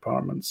charge of the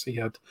departments. He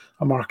had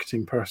a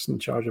marketing person in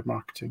charge of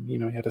marketing. He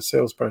had a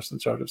salesperson in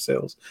charge of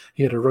sales.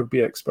 He had a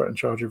rugby expert in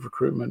charge of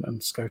recruitment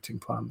and scouting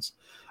plans.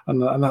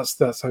 And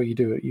that's how you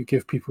do it.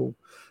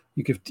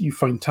 You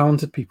find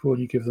talented people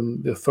and you give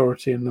them the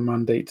authority and the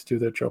mandate to do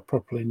their job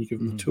properly, and you give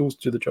them the tools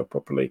to do the job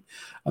properly,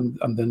 and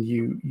then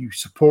you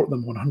support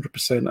them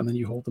 100%, and then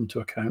you hold them to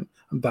account,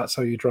 and that's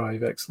how you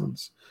drive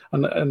excellence.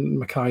 And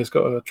Mackay has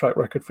got a track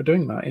record for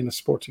doing that in a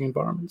sporting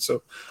environment.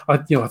 So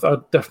I'd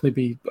definitely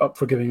be up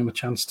for giving him a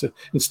chance to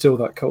instill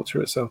that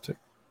culture at Celtic.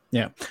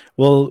 Yeah,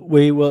 well,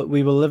 we will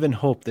live in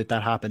hope that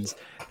happens.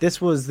 This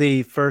was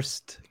the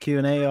first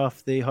Q&A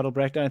off the Huddle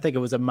Breakdown. I think it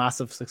was a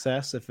massive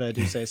success, if I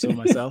do say so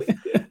myself.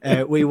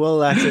 We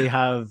will actually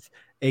have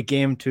a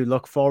game to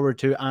look forward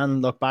to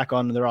and look back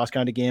on, the Ross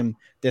County game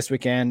this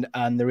weekend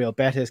and the Real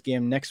Betis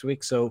game next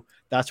week. So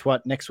that's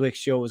what next week's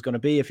show is going to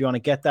be. If you want to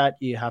get that,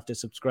 you have to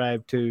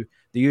subscribe to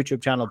the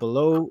YouTube channel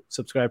below,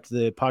 subscribe to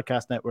the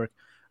podcast network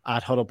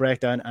at Huddle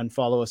Breakdown, and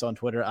follow us on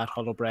Twitter at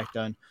Huddle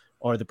Breakdown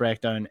or The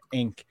Breakdown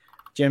Inc.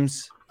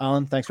 James,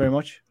 Alan, thanks very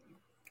much.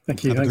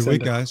 Thank you. Have a good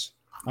week, guys.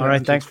 All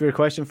right. Thanks for your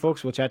question,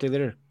 folks. We'll chat to you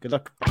later. Good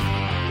luck.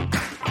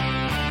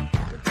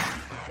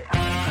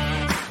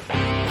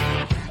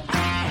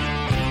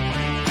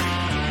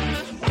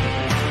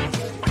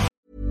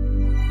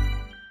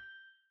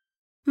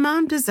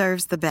 Mom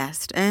deserves the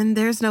best, and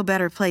there's no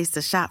better place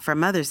to shop for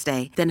Mother's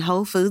Day than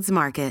Whole Foods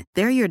Market.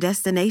 They're your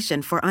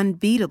destination for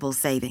unbeatable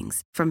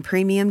savings, from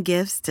premium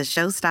gifts to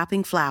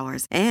show-stopping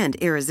flowers and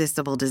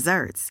irresistible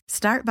desserts.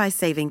 Start by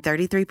saving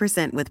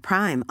 33% with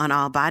Prime on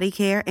all body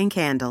care and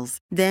candles.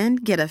 Then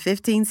get a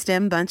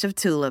 15-stem bunch of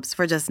tulips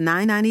for just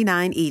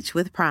 $9.99 each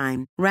with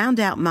Prime. Round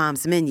out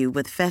Mom's menu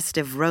with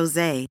festive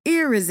rosé,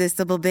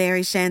 irresistible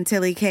berry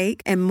chantilly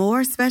cake, and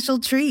more special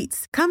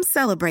treats. Come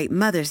celebrate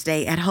Mother's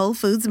Day at Whole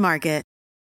Foods Market.